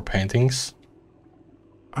more paintings.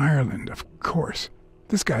 Ireland, of course.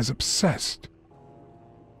 This guy's obsessed.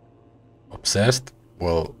 Obsessed?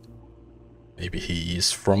 Well, maybe he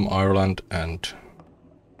is from Ireland and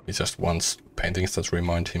he just wants paintings that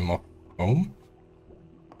remind him of home?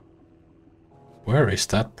 Where is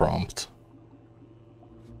that prompt?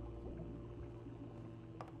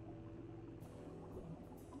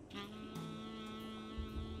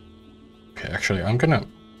 Okay, actually, I'm gonna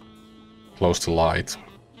close the light.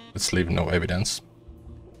 Let's leave no evidence.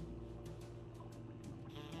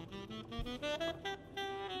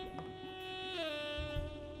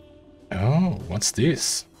 Oh, what's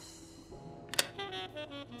this?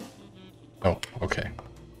 Oh, okay.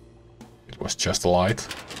 It was just a light.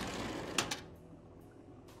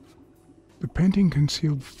 The painting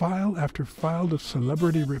concealed file after file of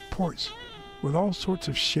celebrity reports with all sorts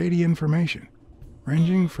of shady information,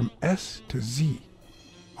 ranging from S to Z.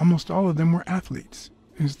 Almost all of them were athletes.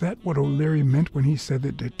 Is that what O'Leary meant when he said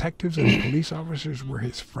that detectives and police officers were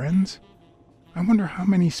his friends? I wonder how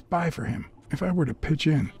many spy for him. If I were to pitch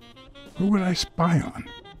in, who would I spy on?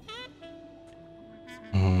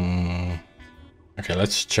 Okay,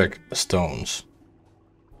 let's check the stones.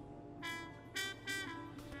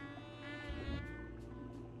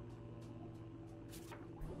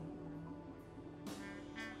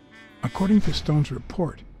 According to Stone's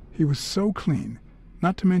report, he was so clean,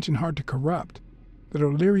 not to mention hard to corrupt, that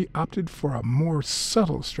O'Leary opted for a more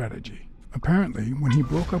subtle strategy. Apparently, when he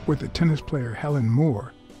broke up with the tennis player Helen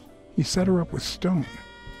Moore, he set her up with Stone.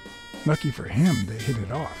 Lucky for him, they hit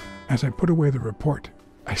it off. As I put away the report,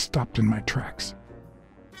 I stopped in my tracks.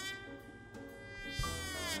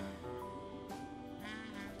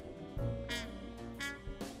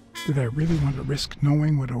 Did I really want to risk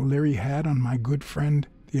knowing what O'Leary had on my good friend,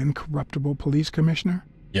 the incorruptible police commissioner?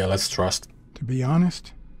 Yeah, let's trust. To be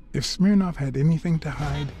honest, if Smirnov had anything to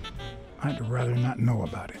hide, I'd rather not know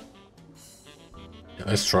about it. Yeah,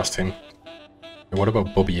 let's trust him. Hey, what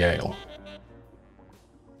about Bobby Yale?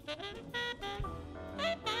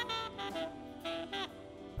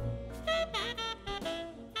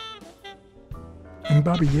 In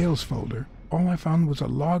Bobby Yale's folder, all I found was a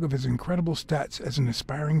log of his incredible stats as an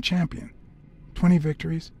aspiring champion. 20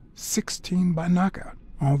 victories, 16 by knockout.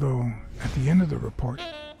 Although, at the end of the report,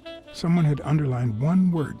 someone had underlined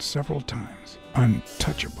one word several times.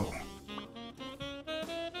 Untouchable.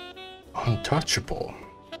 Untouchable?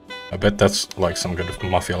 I bet that's like some kind of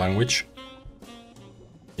mafia language.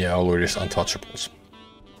 Yeah, always untouchables.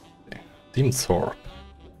 Okay. Tim Thorpe.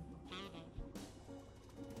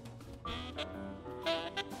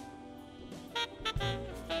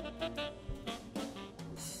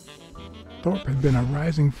 Thorpe had been a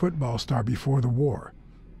rising football star before the war,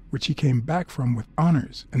 which he came back from with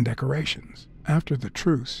honors and decorations. After the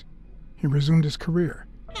truce, he resumed his career.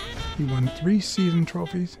 He won 3 season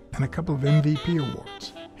trophies and a couple of MVP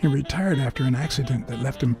awards. He retired after an accident that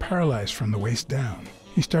left him paralyzed from the waist down.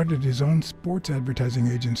 He started his own sports advertising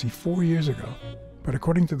agency 4 years ago, but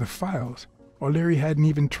according to the files, O'Leary hadn't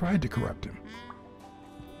even tried to corrupt him.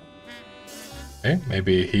 Okay,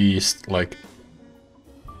 maybe he's like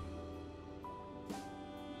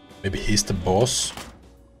Maybe he's the boss,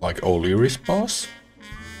 like O'Leary's boss?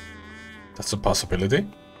 That's a possibility.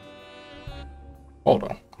 Hold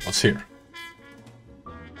on, what's here?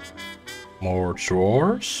 More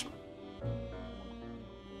drawers?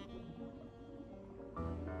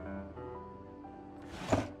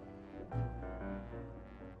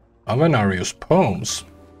 Avenarius poems.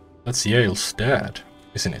 That's Yale's dad,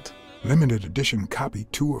 isn't it? Limited edition copy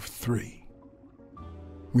 2 of 3.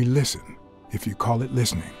 We listen, if you call it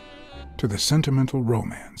listening, to the sentimental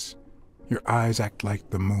romance. Your eyes act like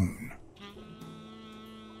the moon.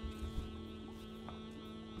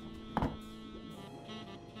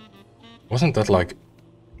 Wasn't that like...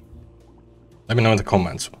 Let me know in the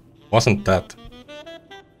comments. Wasn't that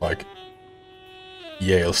like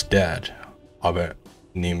Yale's dad,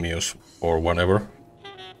 Avenimius or whatever?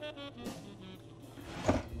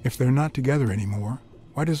 If they're not together anymore,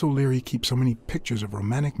 why does O'Leary keep so many pictures of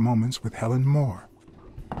romantic moments with Helen Moore?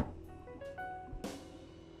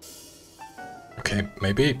 Okay,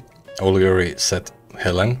 maybe O'Leary set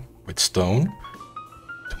Helen with Stone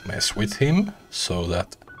to mess with him so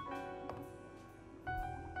that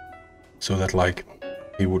like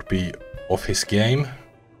he would be off his game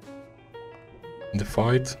in the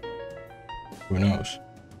fight. Who knows?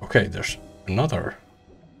 Okay, there's another.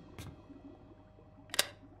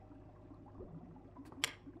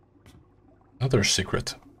 Another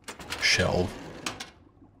secret shelf.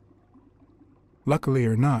 Luckily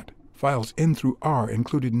or not, files N through R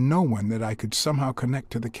included no one that I could somehow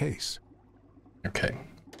connect to the case. Okay,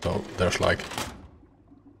 so there's like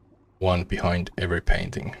one behind every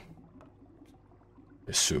painting.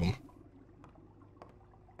 Assume.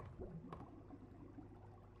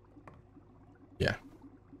 Yeah.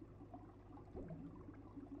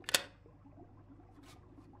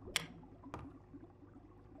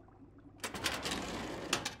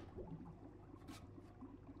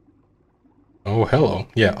 Oh, hello.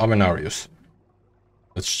 Yeah, Avenarius.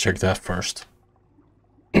 Let's check that first.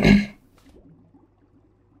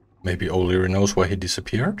 Maybe O'Leary knows why he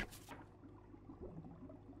disappeared?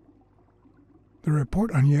 The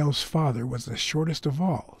report on Yale's father was the shortest of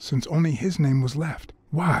all, since only his name was left.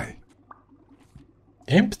 Why?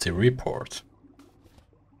 Empty report.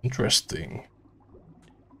 Interesting.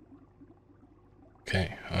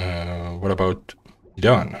 Okay, what about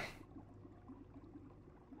Dunn?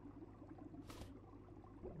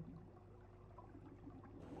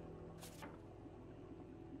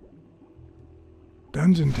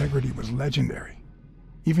 Dunn's integrity was legendary,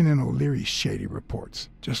 even in O'Leary's shady reports,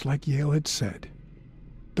 just like Yale had said.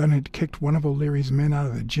 Dunn had kicked one of O'Leary's men out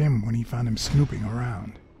of the gym when he found him snooping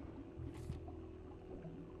around.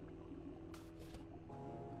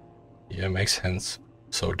 Yeah, makes sense.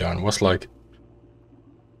 So Dunn was like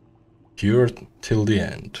pure till the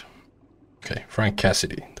end. Okay, Frank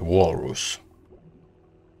Cassidy, the Walrus.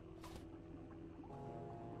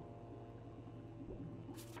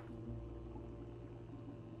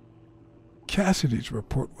 Cassidy's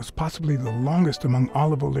report was possibly the longest among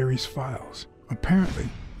all of O'Leary's files. Apparently,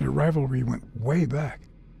 their rivalry went way back.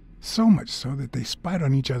 So much so that they spied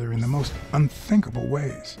on each other in the most unthinkable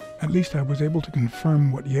ways. At least I was able to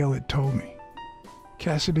confirm what Yale had told me.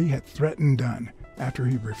 Cassidy had threatened Dunn after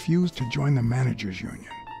he refused to join the managers'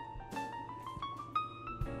 union.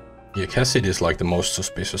 Yeah, Cassidy is like the most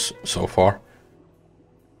suspicious so far.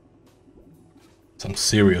 Some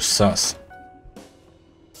serious sus.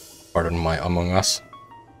 Pardon my Among Us.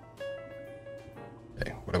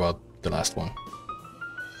 Okay, what about the last one?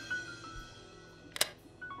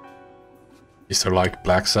 Is there like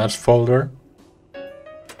Blacksad's folder?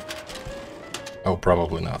 Oh,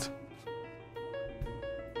 probably not.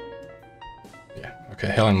 Yeah, okay,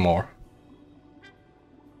 Helen Moore.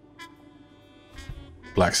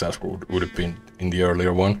 Blacksad would have been in the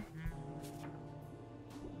earlier one.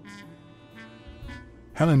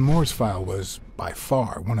 Helen Moore's file was, by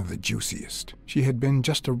far, one of the juiciest. She had been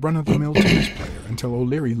just a run-of-the-mill tennis player until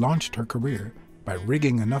O'Leary launched her career by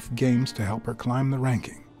rigging enough games to help her climb the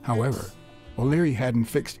ranking. However, O'Leary hadn't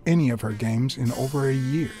fixed any of her games in over a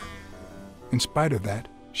year. In spite of that,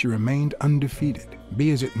 she remained undefeated.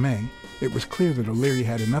 Be as it may, it was clear that O'Leary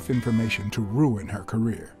had enough information to ruin her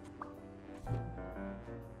career.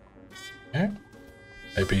 Yeah.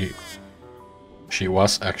 Maybe she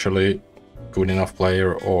was actually good enough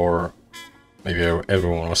player, or maybe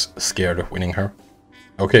everyone was scared of winning her.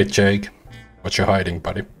 Okay, Jake, what you hiding,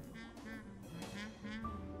 buddy?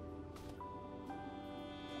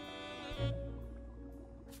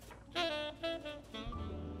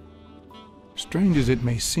 Strange as it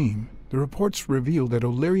may seem, the reports revealed that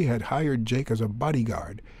O'Leary had hired Jake as a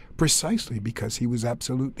bodyguard precisely because he was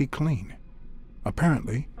absolutely clean.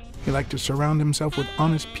 Apparently, he liked to surround himself with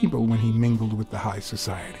honest people when he mingled with the high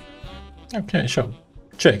society. Okay, so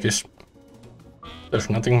Jake is... There's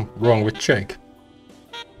nothing wrong with Jake.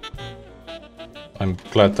 I'm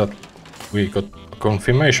glad that we got a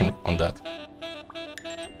confirmation on that.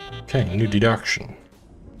 Okay, new deduction.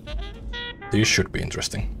 This should be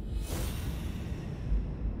interesting.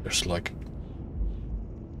 There's like...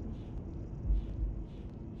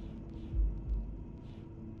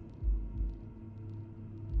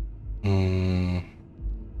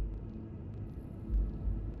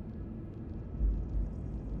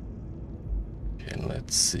 Okay,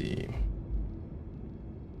 let's see.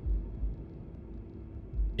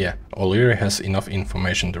 Yeah, O'Leary has enough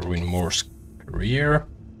information to ruin Moore's career.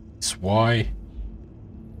 That's why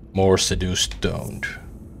Moore seduced Stoned.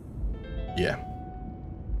 Yeah.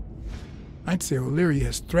 I'd say O'Leary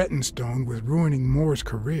has threatened Stone with ruining Moore's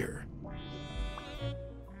career.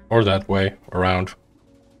 Or that way around.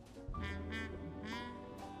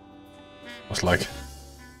 Was like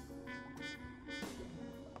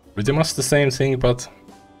pretty much the same thing, but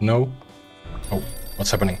no. Oh,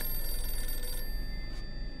 what's happening?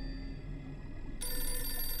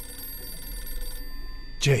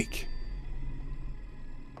 Jake.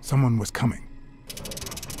 Someone was coming.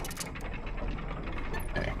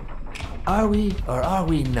 Okay. Are we or are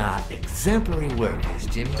we not exemplary workers,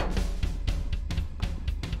 Jimmy?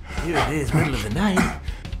 Here it is, middle of the night.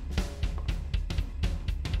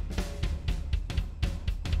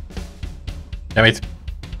 Damn it.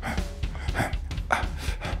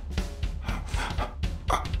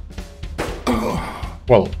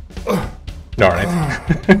 Well, darn it.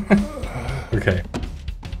 Okay.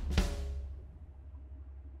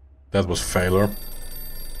 That was failure.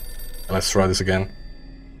 Let's try this again.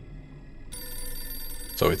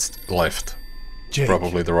 So it's left. Jake.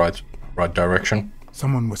 Probably the right direction.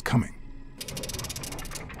 Someone was coming.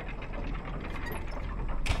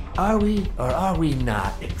 Are we or are we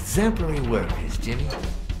not exemplary workers, Jimmy?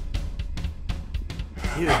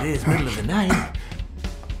 Here it is, middle of the night.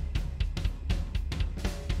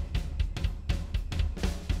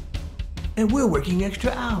 And we're working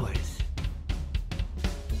extra hours.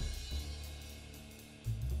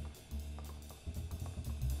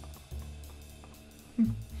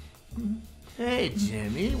 Hey,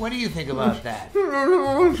 Jimmy, what do you think about that?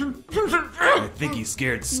 I think he's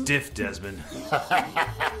scared stiff, Desmond.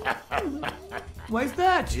 Why's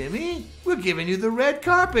that, Jimmy? We're giving you the red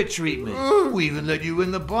carpet treatment. We even let you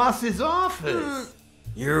in the boss's office.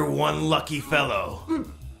 You're one lucky fellow.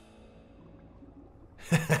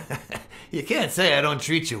 You can't say I don't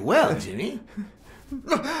treat you well, Jimmy.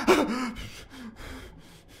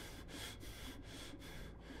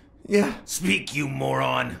 Yeah. Speak, you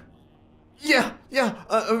moron. Yeah,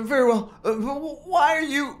 very well. Why are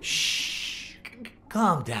you... Shh.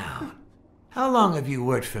 Calm down. How long have you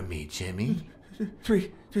worked for me, Jimmy?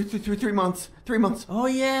 3 months. 3 months. Oh,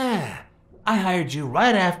 yeah. I hired you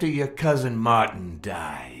right after your cousin Martin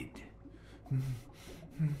died.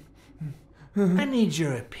 I need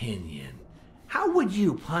your opinion. How would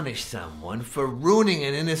you punish someone for ruining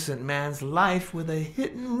an innocent man's life with a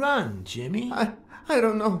hit and run, Jimmy? I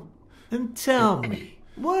don't know. And tell me,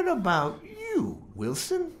 what about you,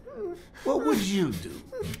 Wilson? What would you do?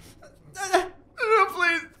 No,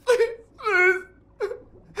 please.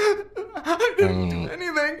 I didn't do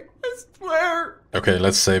anything. I swear. Okay,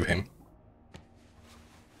 let's save him.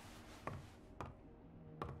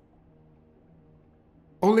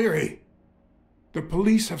 O'Leary, the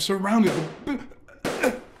police have surrounded the...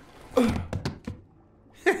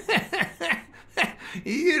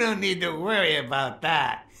 You don't need to worry about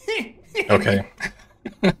that. Okay.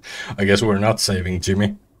 I guess we're not saving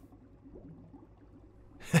Jimmy.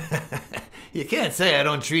 You can't say I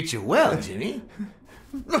don't treat you well, Jimmy.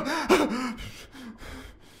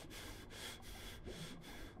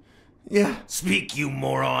 Yeah. Speak, you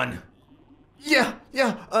moron. Yeah,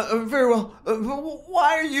 very well.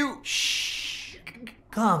 Why are you... Shh.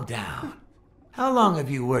 Calm down. How long have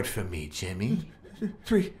you worked for me, Jimmy?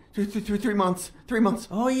 3 months. 3 months.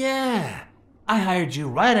 Oh, yeah. I hired you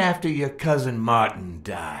right after your cousin Martin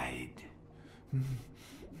died.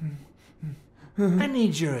 I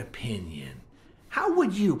need your opinion. How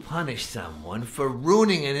would you punish someone for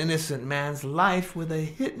ruining an innocent man's life with a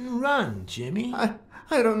hit and run, Jimmy? I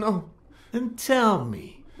don't know. And tell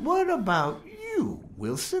me, what about you,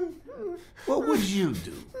 Wilson? What would you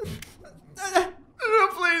do? No,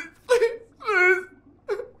 please.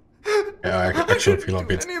 Yeah, I actually feel a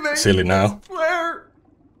bit silly now. I swear.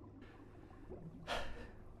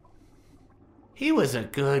 He was a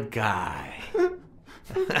good guy.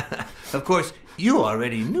 Of course, you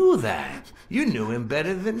already knew that. You knew him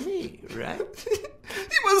better than me, right?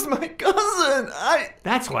 He was my cousin.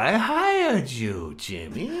 That's why I hired you,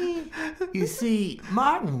 Jimmy. You see,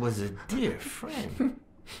 Martin was a dear friend.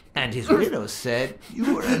 And his widow said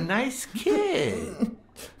you were a nice kid.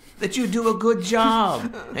 That you do a good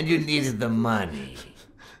job and you needed the money.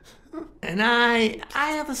 And I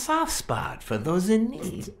have a soft spot for those in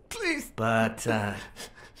need. Please. But,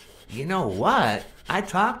 you know what? I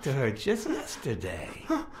talked to her just yesterday.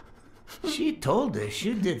 She told us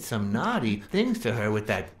you did some naughty things to her with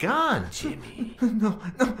that gun, Jimmy.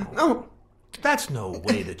 No. That's no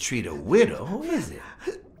way to treat a widow, is it?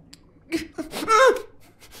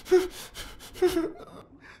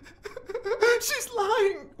 She's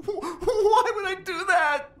lying. Why would I do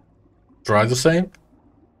that? Try the same?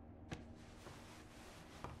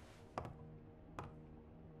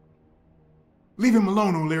 Leave him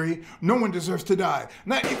alone, O'Leary. No one deserves to die.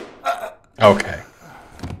 Not Okay.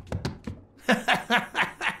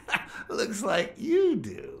 Looks like you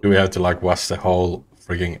do. Do we have to like watch the whole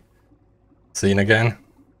freaking scene again?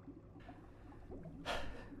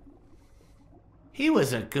 He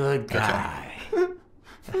was a good guy.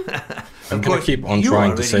 I'm gonna keep on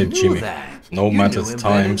trying to save Jimmy, no matter the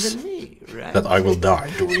times that I will die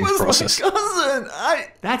during the process. Cousin,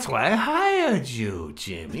 That's why I hired you,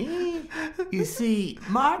 Jimmy. You see,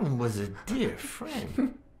 Martin was a dear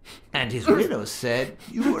friend. And his widow said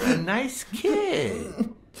you were a nice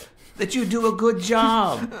kid. That you do a good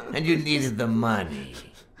job and you needed the money.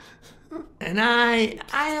 And I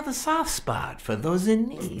have a soft spot for those in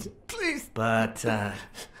need. Please. But,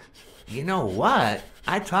 you know what?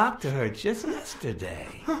 I talked to her just yesterday.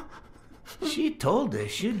 She told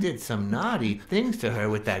us you did some naughty things to her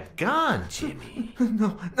with that gun, Jimmy.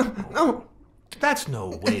 No. That's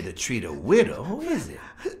no way to treat a widow, is it?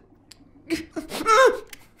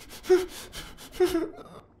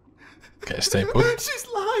 Okay, stay put. She's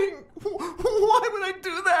lying. Why would I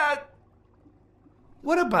do that?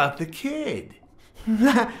 What about the kid?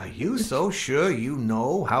 Are you so sure you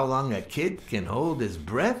know how long a kid can hold his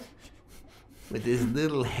breath? With his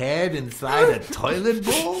little head inside a toilet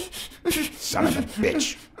bowl? Son of a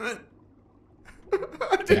bitch.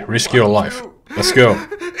 Okay, risk your life. Let's go.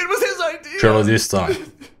 It was his idea. Surely this time.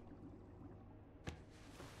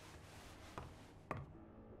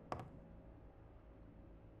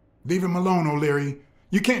 Leave him alone, O'Leary.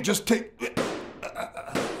 You can't just take...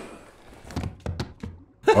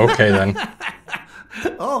 Okay then.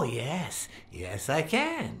 Oh, yes. Yes, I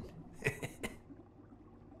can.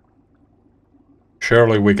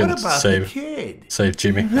 Surely we can What about save the kid? save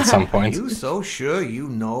Jimmy at some point. Are you so sure you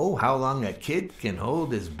know how long a kid can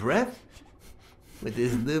hold his breath? With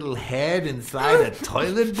his little head inside a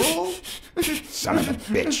toilet bowl? Son of a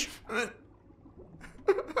bitch.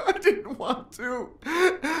 I didn't want to.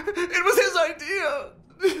 It was his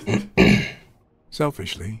idea.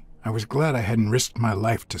 Selfishly, I was glad I hadn't risked my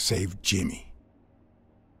life to save Jimmy.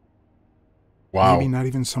 Wow. Maybe not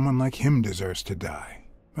even someone like him deserves to die.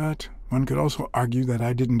 But one could also argue that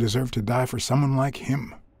I didn't deserve to die for someone like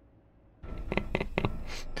him.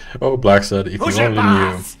 Oh, Blacksad, if Who's you your only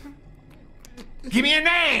boss? Give me a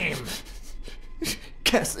name!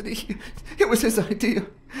 Cassidy, it was his idea.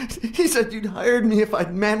 He said you'd hired me if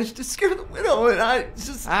I'd managed to scare the widow, and I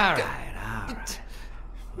just... All right.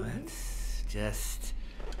 Let's just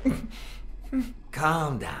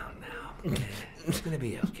calm down now. It's gonna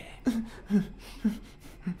be okay.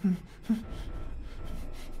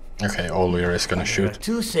 Okay, O'Leary is gonna There are shoot.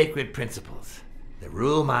 two sacred principles that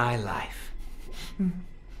rule my life.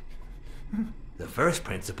 The first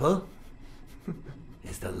principle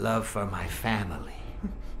is the love for my family.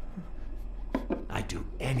 I do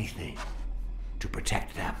anything to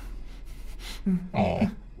protect them. Oh.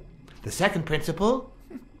 The second principle,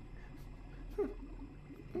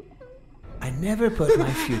 I never put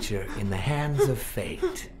my future in the hands of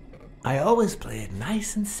fate. I always play it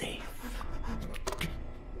nice and safe.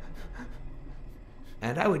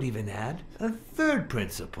 And I would even add a third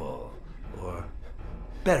principle, or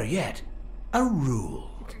better yet, a rule.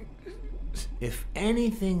 If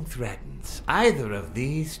anything threatens either of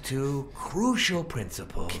these two crucial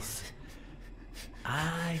principles,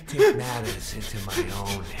 I take matters into my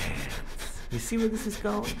own hands. You see where this is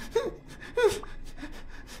going?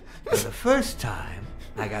 For the first time,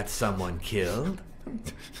 I got someone killed.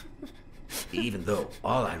 Even though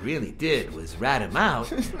all I really did was rat him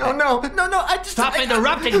out. No, I just... Stop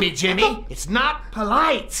interrupting me, Jimmy! It's not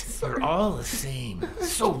polite! You're all the same.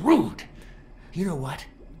 So rude. You know what?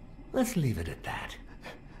 Let's leave it at that.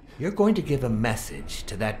 You're going to give a message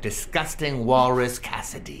to that disgusting walrus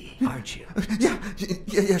Cassidy, aren't you?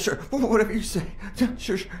 Yeah, sure. Whatever you say. Yeah,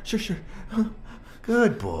 sure.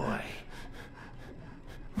 Good boy.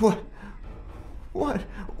 What's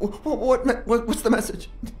the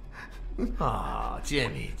message? Oh,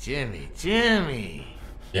 Jimmy.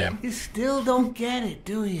 Yeah. You still don't get it,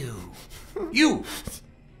 do you? You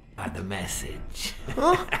are the message.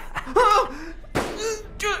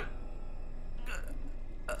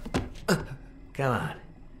 Come on.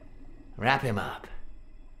 Wrap him up.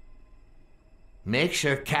 Make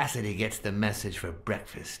sure Cassidy gets the message for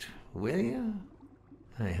breakfast, will you?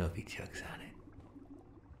 I hope he chokes on it.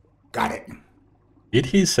 Got it. Did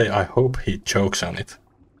he say, I hope he chokes on it?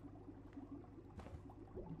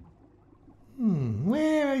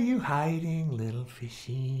 Where are you hiding, little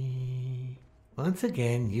fishy? Once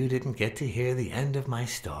again, you didn't get to hear the end of my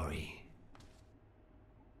story.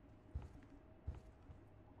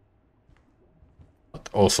 But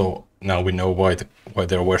also, now we know why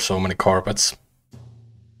there were so many carpets.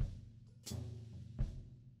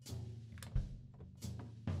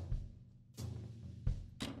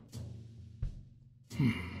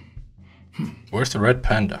 Where's the red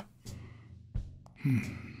panda?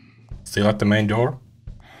 Still at the main door?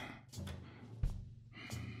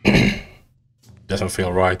 Doesn't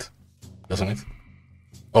feel right, doesn't it?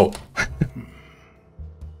 Oh.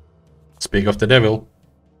 Speak of the devil.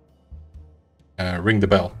 Ring the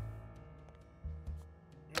bell.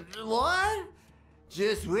 What?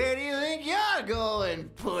 Just where do you think you're going,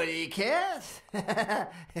 putty cat?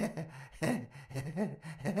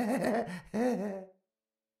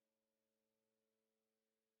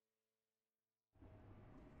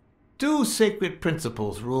 Two sacred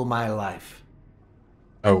principles rule my life.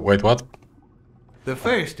 Oh, wait, what? The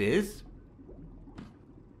first is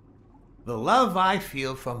the love I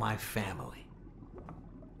feel for my family.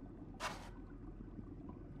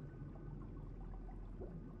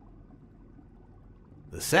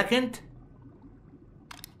 The second,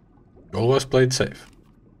 You always played safe.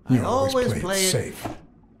 I always play it safe.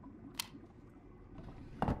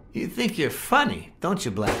 You think you're funny, don't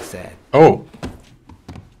you, Blacksad? Oh.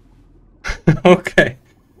 Okay.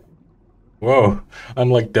 Whoa, I'm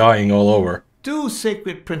like dying all over. Two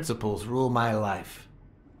sacred principles rule my life.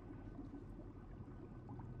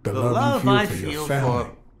 The love you I feel for feel your family.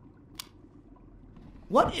 for...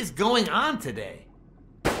 What is going on today?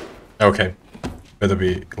 Okay. Better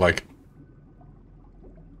be like...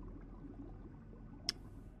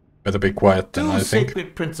 Better be quiet then, I Two think.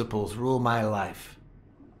 sacred principles rule my life.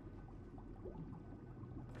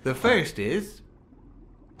 The first is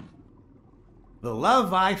the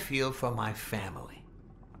love I feel for my family.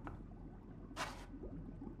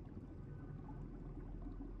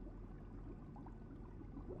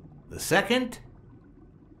 The second,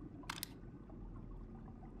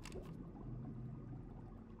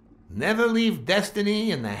 never leave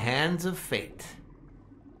destiny in the hands of fate.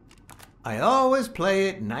 I always play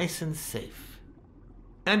it nice and safe.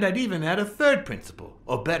 And I'd even add a third principle,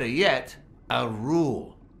 or better yet, a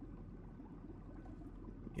rule.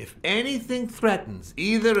 If anything threatens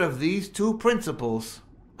either of these two principles,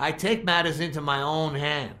 I take matters into my own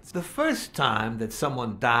hands. The first time that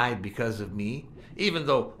someone died because of me, even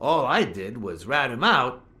though all I did was rat him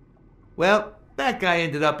out, well, that guy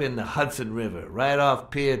ended up in the Hudson River, right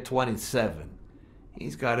off Pier 27.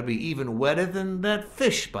 He's got to be even wetter than that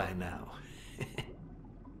fish by now.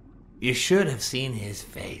 You should have seen his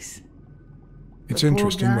face. It's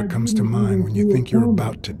interesting what comes to mind when you think you're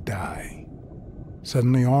about to die.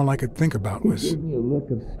 Suddenly all I could think about was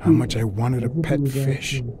how much I wanted a pet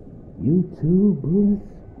fish. You too, Bruce?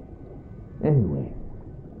 Anyway,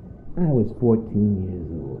 I was 14 years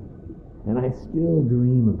old, and I still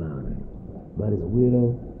dream about her, about his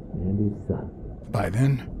widow and his son. By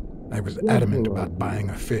then, I was adamant about buying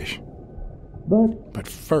a fish. But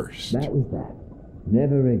first... That was that.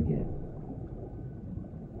 Never again.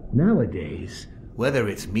 Nowadays, whether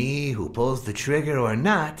it's me who pulls the trigger or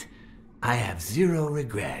not, I have zero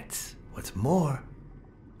regrets. What's more,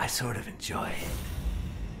 I sort of enjoy it.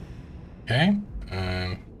 Okay.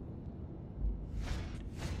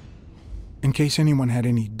 In case anyone had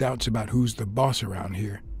any doubts about who's the boss around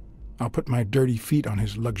here, I'll put my dirty feet on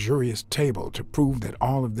his luxurious table to prove that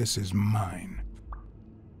all of this is mine.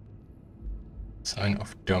 Sign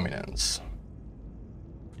of dominance.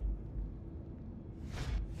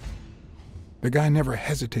 The guy never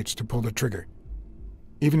hesitates to pull the trigger.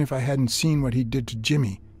 Even if I hadn't seen what he did to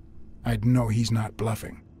Jimmy, I'd know he's not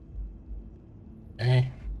bluffing.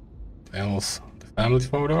 Okay. Else, the family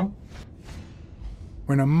photo?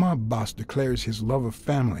 When a mob boss declares his love of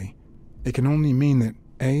family, it can only mean that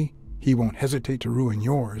A, he won't hesitate to ruin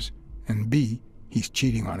yours, and B, he's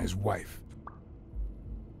cheating on his wife.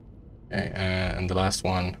 Okay, and the last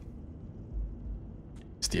one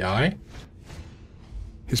is the eye.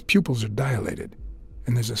 His pupils are dilated,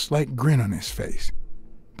 and there's a slight grin on his face.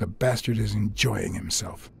 The bastard is enjoying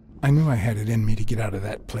himself. I knew I had it in me to get out of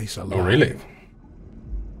that place alive. Oh, really?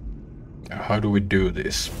 How do we do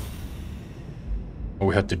this? Oh,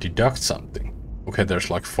 we have to deduct something. Okay, there's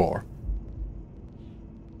like 4.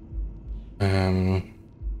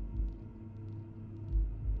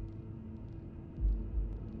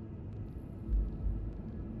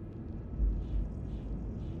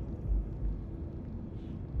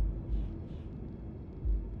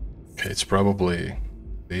 Okay, it's probably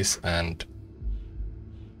this and...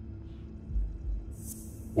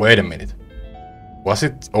 Wait a minute. Was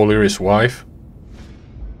it O'Leary's wife?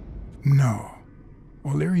 No.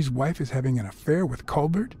 O'Leary's wife is having an affair with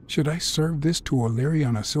Colbert? Should I serve this to O'Leary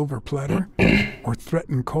on a silver platter? Or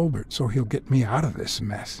threaten Colbert so he'll get me out of this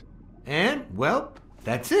mess? And, well,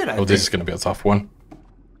 that's it, I think. This is gonna be a tough one.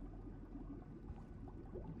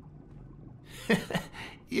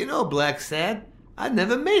 You know, Blacksad, I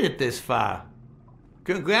never made it this far.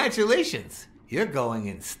 Congratulations. You're going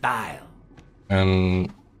in style.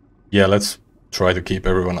 Yeah, let's try to keep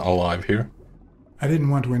everyone alive here. I didn't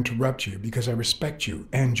want to interrupt you because I respect you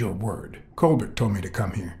and your word. Colbert told me to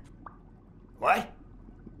come here. What?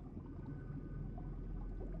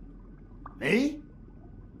 Me?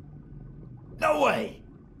 No way.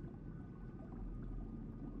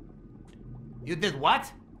 You did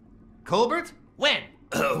what? Colbert? When?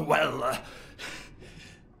 On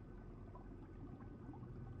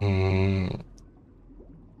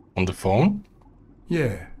the phone?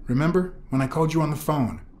 Yeah, remember when I called you on the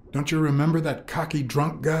phone? Don't you remember that cocky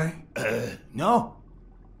drunk guy? No.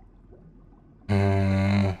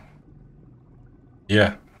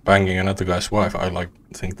 Yeah, banging another guy's wife. I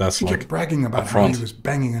think that's He like kept bragging about how he was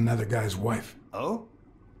banging another guy's wife. Oh?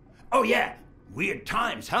 Oh yeah, weird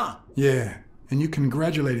times, huh? Yeah, and you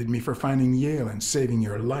congratulated me for finding Yale and saving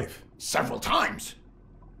your life. Several times.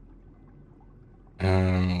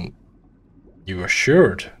 You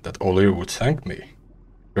assured that O'Leary would thank me.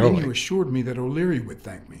 Then you assured me that O'Leary would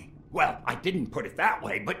thank me. Well, I didn't put it that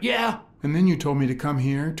way, but yeah. And then you told me to come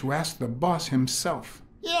here to ask the boss himself.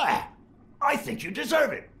 Yeah, I think you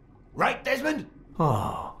deserve it. Right, Desmond?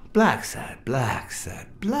 Oh, Blacksad, Blacksad,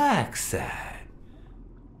 Blacksad.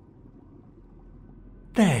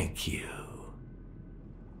 Thank you.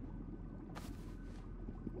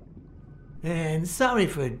 And sorry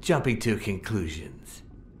for jumping to conclusions.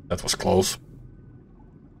 That was close.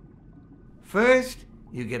 First,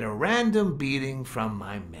 you get a random beating from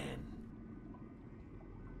my men.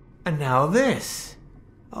 And now this.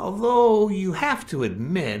 Although you have to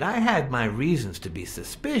admit I had my reasons to be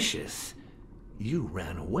suspicious, you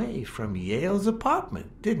ran away from Yale's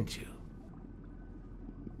apartment, didn't you?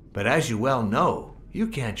 But as you well know, you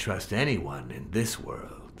can't trust anyone in this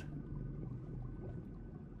world.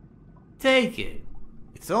 Take it.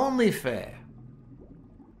 It's only fair.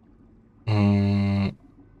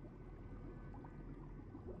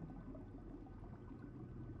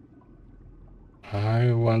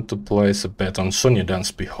 I want to place a bet on Sonia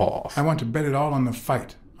Dunn's behalf. I want to bet it all on the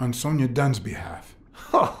fight, on Sonia Dunn's behalf.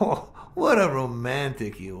 Oh, what a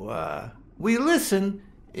romantic you are. We listen,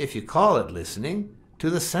 if you call it listening, to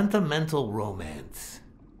the sentimental romance.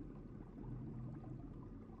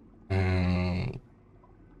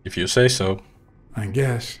 If you say so. I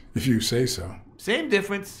guess, if you say so. Same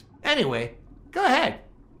difference. Anyway, go ahead.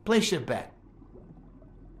 Place your bet.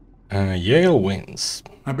 Yale wins.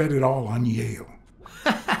 I bet it all on Yale.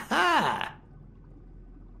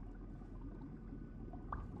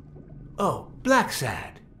 Oh,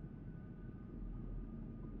 Blacksad.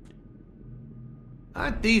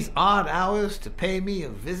 Aren't these odd hours to pay me a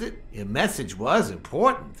visit? Your message was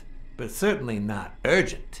important, but certainly not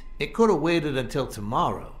urgent. It could have waited until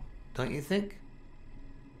tomorrow, don't you think?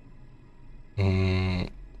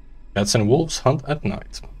 Cats and wolves hunt at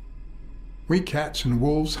night. We cats and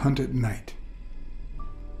wolves hunt at night.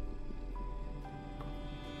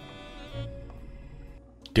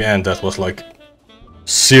 Damn, that was like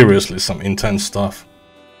seriously some intense stuff.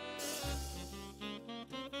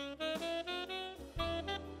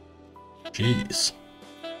 Jeez.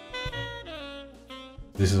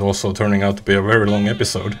 This is also turning out to be a very long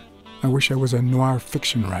episode. I wish I was a noir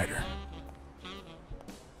fiction writer.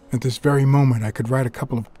 At this very moment, I could write a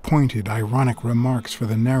couple of pointed, ironic remarks for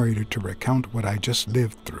the narrator to recount what I just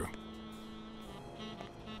lived through.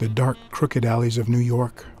 The dark, crooked alleys of New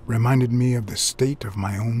York reminded me of the state of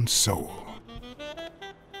my own soul.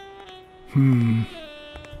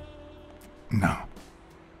 No.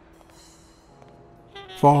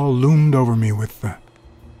 Fall loomed over me with the...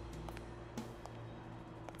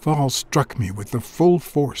 Fall struck me with the full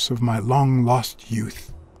force of my long-lost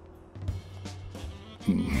youth.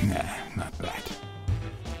 Nah, not that.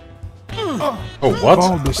 Oh, what?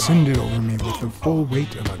 Fall descended over me with the full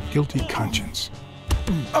weight of a guilty conscience.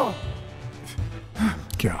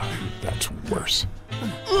 God, that's worse.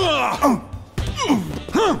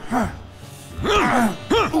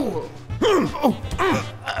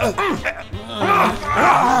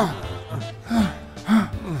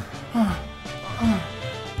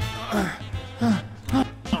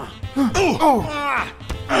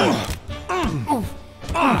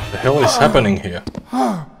 The hell is happening here?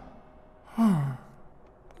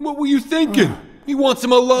 What were you thinking? He wants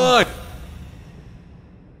him alive!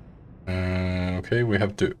 Okay, we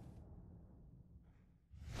have to...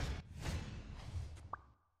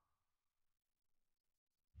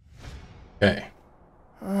 Okay.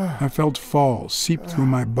 I felt fall seep through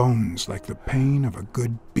my bones like the pain of a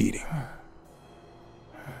good beating.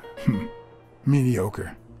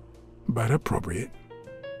 Mediocre, but appropriate.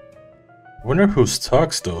 I wonder whose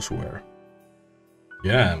talks those were.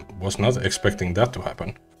 Yeah, was not expecting that to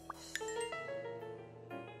happen.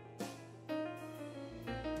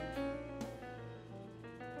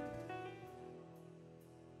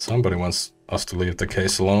 Somebody wants us to leave the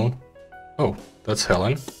case alone. Oh, that's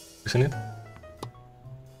Helen, isn't it?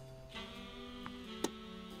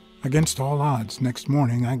 Against all odds, next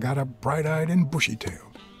morning I got up bright-eyed and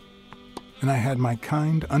bushy-tailed. And I had my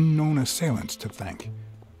kind, unknown assailants to thank.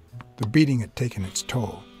 The beating had taken its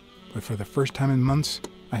toll, but for the first time in months,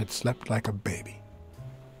 I had slept like a baby.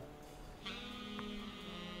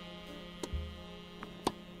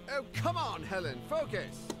 Oh, come on, Helen,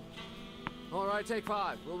 focus! All right, take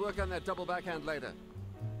 5. We'll work on that double backhand later.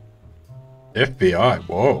 FBI,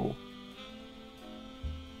 whoa.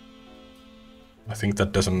 I think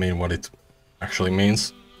that doesn't mean what it actually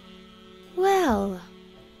means. Well,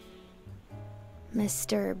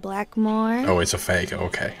 Mr. Blackmore. Oh, it's a fake,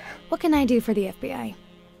 okay. What can I do for the FBI?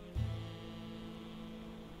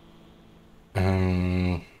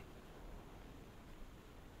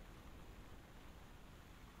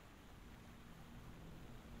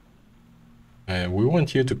 We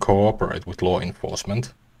want you to cooperate with law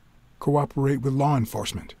enforcement. Cooperate with law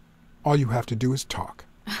enforcement. All you have to do is talk.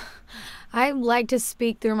 I like to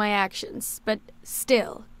speak through my actions, but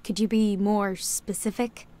still, could you be more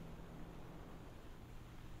specific?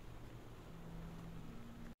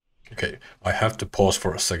 Okay, I have to pause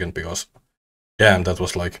for a second because, damn, that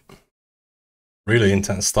was like really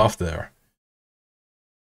intense stuff there.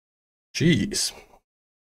 Jeez.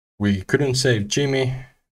 We couldn't save Jimmy.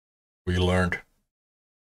 We learned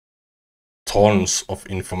tons of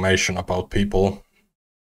information about people.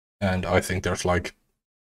 And I think there's like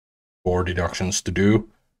 4 deductions to do.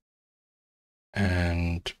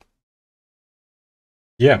 And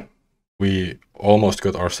yeah, we almost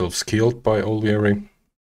got ourselves killed by O'Leary.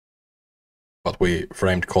 But we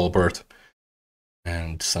framed Colbert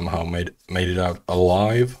and somehow made it out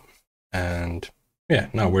alive. And yeah,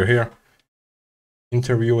 now we're here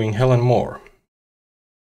interviewing Helen Moore.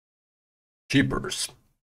 Jeepers.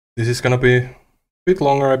 This is gonna be a bit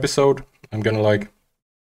longer episode. I'm gonna like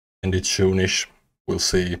end it soonish. We'll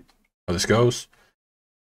see how this goes.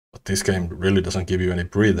 But this game really doesn't give you any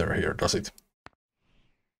breather here, does it?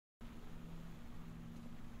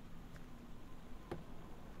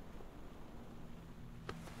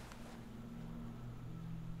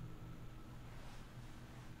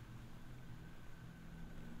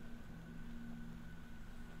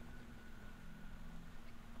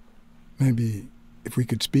 Maybe if we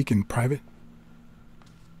could speak in private?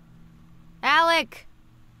 Alec!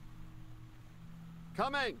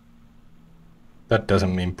 Coming! That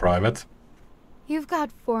doesn't mean private. You've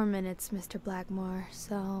got 4 minutes, Mr. Blackmore,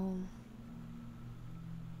 so...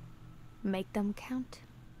 make them count.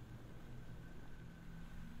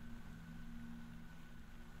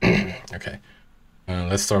 Okay.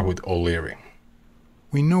 Let's start with O'Leary.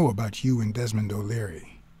 We know about you and Desmond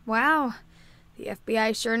O'Leary. Wow. The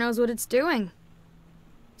FBI sure knows what it's doing.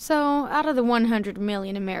 So, out of the 100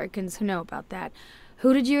 million Americans who know about that,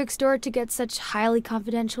 who did you extort to get such highly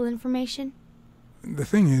confidential information? The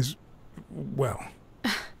thing is, well...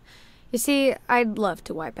 You see, I'd love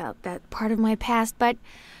to wipe out that part of my past, but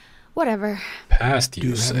whatever. Past, you Do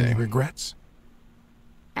you say? have any regrets?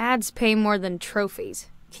 Ads pay more than trophies.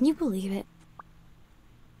 Can you believe it?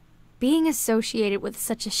 Being associated with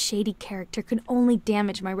such a shady character could only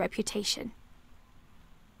damage my reputation.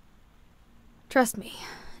 Trust me,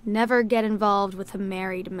 never get involved with a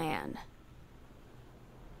married man.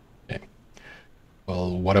 Okay.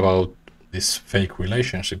 Well, what about this fake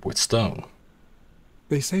relationship with Stone?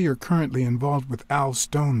 They say you're currently involved with Al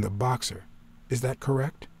Stone, the boxer. Is that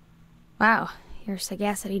correct? Wow, your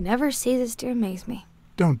sagacity never ceases to amaze me.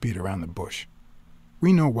 Don't beat around the bush.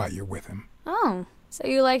 We know why you're with him. Oh, so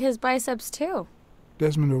you like his biceps too?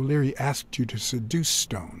 Desmond O'Leary asked you to seduce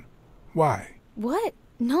Stone. Why? What?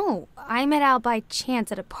 No, I met Al by chance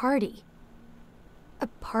at a party. A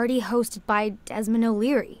party hosted by Desmond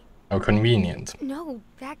O'Leary. How convenient. No,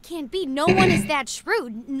 that can't be. No one is that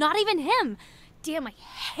shrewd. Not even him. Damn, I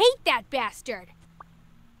hate that bastard.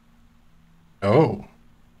 Oh,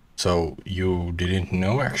 so you didn't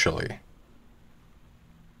know actually.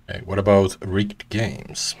 Okay, what about rigged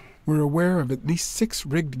games? We're aware of at least 6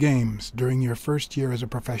 rigged games during your first year as a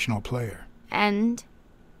professional player. And?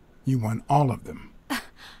 You won all of them.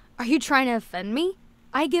 Are you trying to offend me?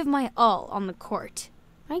 I give my all on the court.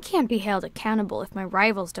 I can't be held accountable if my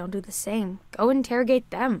rivals don't do the same. Go interrogate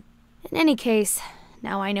them. In any case,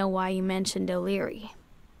 now I know why you mentioned O'Leary.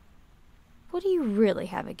 What do you really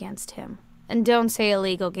have against him? And don't say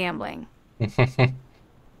illegal gambling. I'm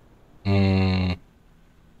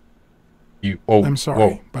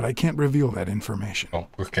sorry, but I can't reveal that information. Oh,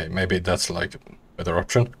 okay, maybe that's like a better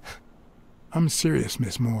option. I'm serious,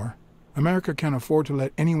 Miss Moore. America can't afford to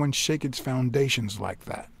let anyone shake its foundations like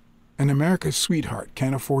that. And America's sweetheart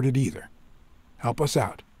can't afford it either. Help us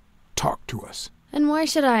out. Talk to us. And why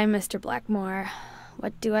should I, Mr. Blackmore?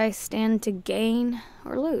 What do I stand to gain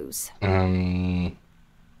or lose? Out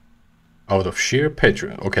of sheer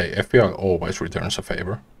patron. Okay, FBI always returns a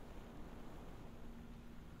favor.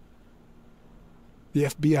 The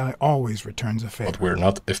FBI always returns a favor. But we're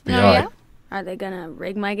not FBI. Oh, yeah? Are they gonna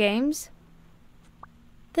rig my games?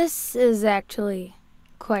 This is actually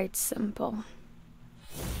quite simple.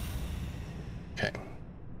 Okay.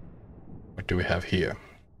 What do we have here?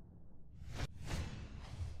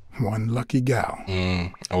 One lucky gal.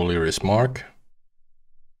 O'Leary's mark.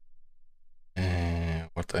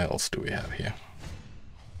 What else do we have here?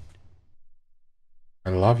 I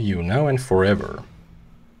love you now and forever.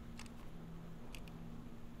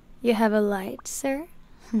 You have a light, sir?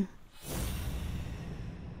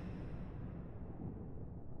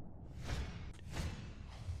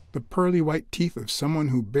 The pearly white teeth of someone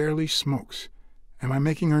who barely smokes. Am I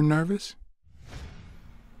making her nervous?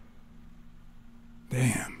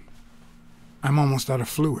 Damn. I'm almost out of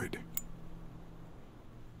fluid.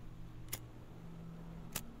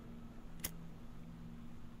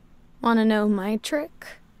 Wanna know my trick?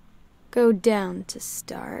 Go down to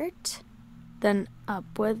start, then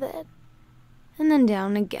up with it, and then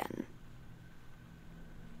down again.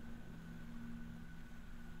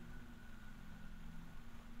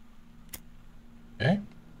 Okay.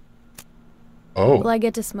 Oh. Will I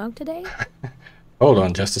get to smoke today? Hold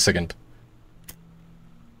on just a second.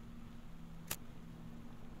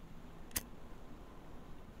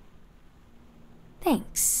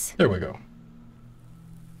 Thanks. There we go.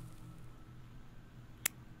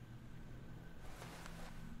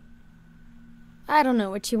 I don't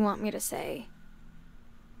know what you want me to say.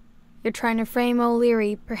 You're trying to frame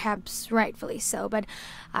O'Leary, perhaps rightfully so, but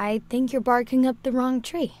I think you're barking up the wrong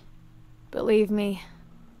tree. Believe me,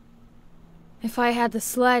 if I had the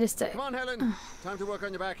slightest... Come on, Helen. Time to work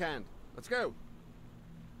on your backhand. Let's go.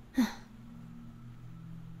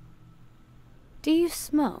 Do you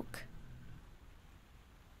smoke?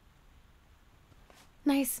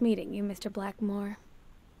 Nice meeting you, Mr. Blackmore.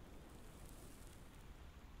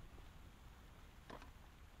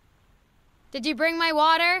 Did you bring my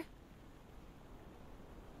water?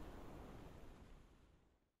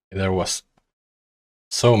 There was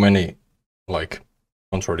so many, like,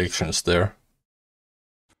 contradictions there.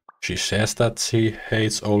 She says that she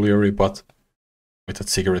hates O'Leary, but with that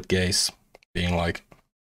cigarette gaze, being like,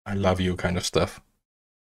 I love you kind of stuff.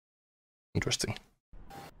 Interesting.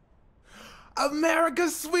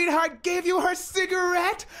 America's sweetheart gave you her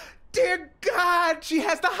cigarette? Dear God, she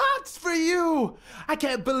has the hots for you! I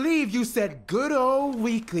can't believe you said good old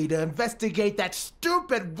Weekly to investigate that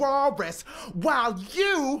stupid walrus while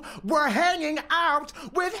you were hanging out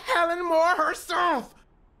with Helen Moore herself!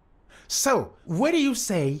 So, what do you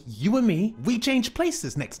say, you and me, we change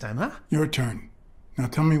places next time, huh? Your turn. Now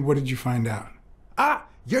tell me, what did you find out?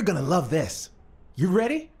 You're gonna love this. You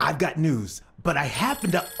ready? I've got news, but I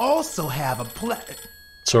happen to also have a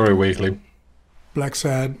Sorry, Weekly.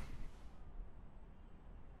 Blacksad.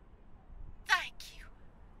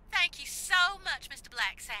 Thank you so much, Mr.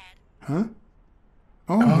 Blacksad. Huh?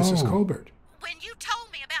 Oh, Mrs. Colbert. When you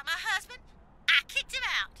told me about my husband, I kicked him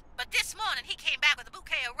out. But this morning he came back with a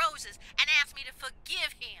bouquet of roses and asked me to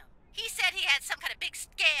forgive him. He said he had some kind of big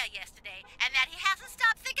scare yesterday, and that he hasn't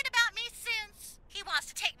stopped thinking about me since. He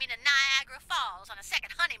wants to take me to Niagara Falls on a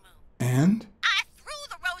second honeymoon. And? I threw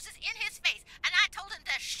the roses in his face, and I told him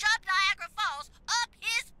to shove Niagara Falls up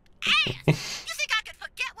his ass. You think I could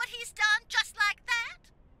forget what he's done just like that?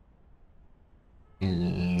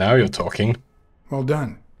 Now you're talking. Well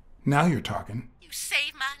done. Now you're talking. You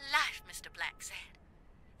saved my life, Mr. Blacksad.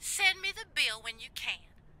 Send me the bill when you can.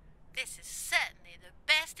 This is certainly the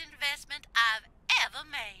best investment I've ever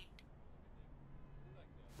made.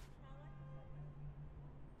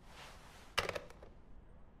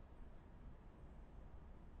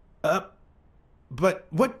 But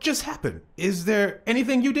what just happened? Is there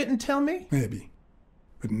anything you didn't tell me? Maybe.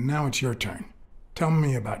 But now it's your turn. Tell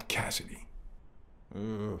me about Cassidy.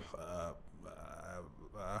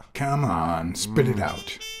 Come on, spit it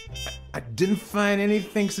out. I didn't find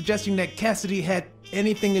anything suggesting that Cassidy had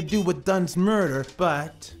anything to do with Dunn's murder,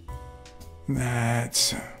 but...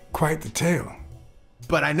 That's quite the tale.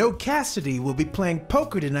 But I know Cassidy will be playing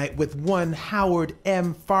poker tonight with one Howard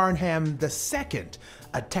M. Farnham II,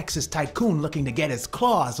 a Texas tycoon looking to get his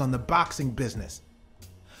claws on the boxing business.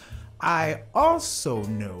 I also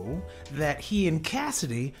know that he and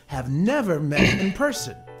Cassidy have never met in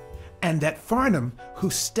person, and that Farnham,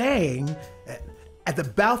 who's staying at the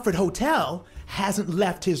Balford Hotel, hasn't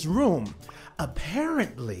left his room.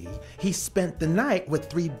 Apparently, he spent the night with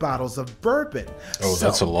 3 bottles of bourbon. Oh, so,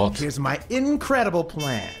 that's a lot. Here's my incredible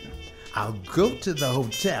plan. I'll go to the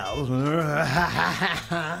hotel,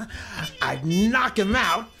 I'd knock him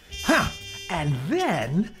out, and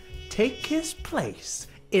then take his place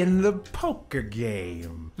in the poker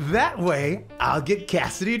game. That way, I'll get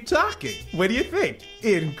Cassidy talking. What do you think?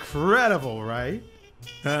 Incredible, right?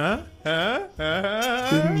 Didn't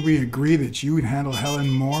we agree that you would handle Helen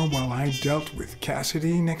Moore while I dealt with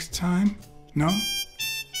Cassidy next time? No?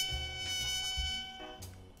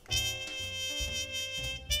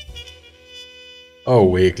 Oh,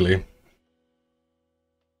 weekly.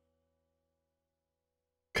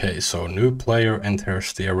 Okay, so new player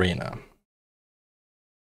enters the arena.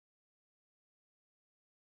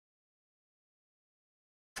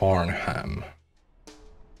 Farnham.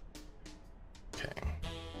 Okay.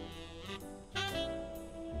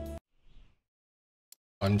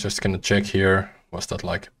 I'm just gonna check here. Was that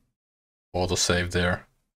like auto-save there?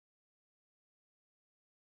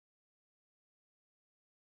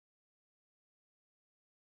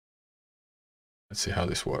 Let's see how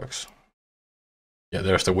this works. Yeah,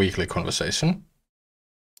 there's the weekly conversation.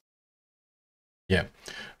 Yeah,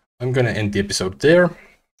 I'm gonna end the episode there.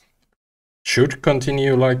 Should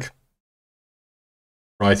continue like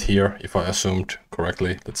right here, if I assumed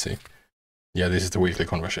correctly. Let's see. Yeah, this is the weekly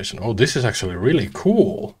conversation. Oh, this is actually really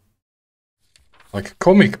cool. Like a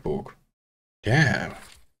comic book. Damn.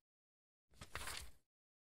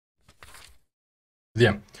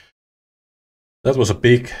 Yeah. That was a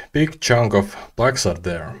big chunk of Blacksad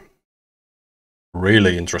there.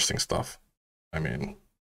 Really interesting stuff. I mean,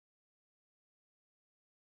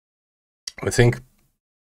 I think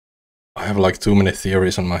I have like too many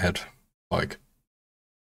theories on my head. Like,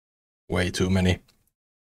 way too many.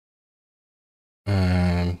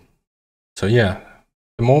 So yeah, at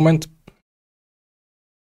the moment,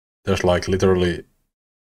 there's like literally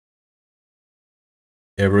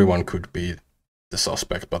everyone could be the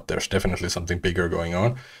suspect, but there's definitely something bigger going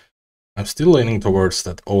on. I'm still leaning towards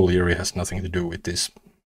that O'Leary has nothing to do with this.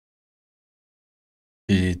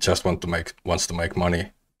 He just wants to make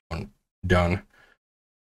money on Dunn.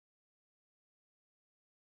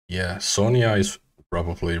 Yeah, Sonia is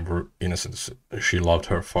probably innocent. She loved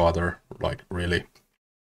her father, like really.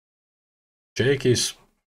 Jake is...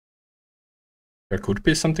 There could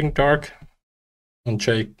be something dark on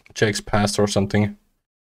Jake's past or something.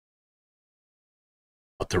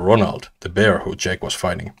 But the Ronald, the bear who Jake was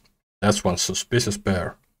fighting, that's one suspicious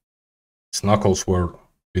bear. His knuckles were a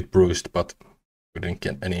bit bruised, but we didn't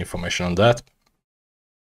get any information on that.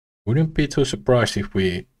 Wouldn't be too surprised if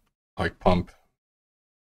we like pump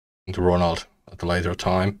into Ronald at a later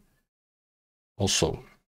time. Also,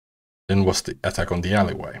 then was the attack on the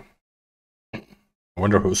alleyway. I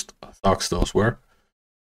wonder whose thugs those were.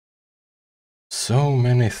 So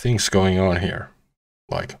many things going on here.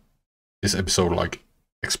 Like, this episode like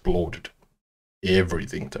exploded.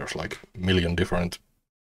 Everything. There's like a million different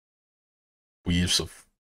weaves of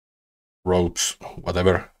ropes,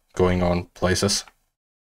 whatever, going on places.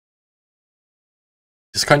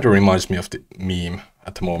 This kind of reminds me of the meme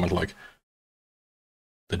at the moment, like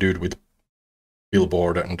the dude with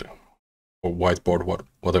billboard and or whiteboard,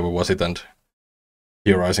 whatever was it, and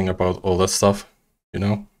theorizing about all that stuff, you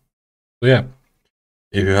know? So yeah,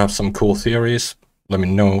 if you have some cool theories, let me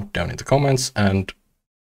know down in the comments and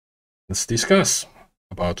let's discuss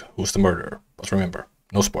about who's the murderer. But remember,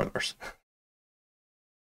 no spoilers.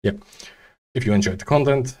 Yeah, if you enjoyed the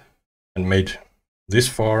content and made this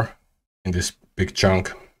far in this big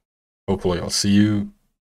chunk, hopefully I'll see you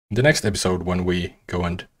in the next episode when we go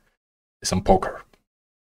and play some poker.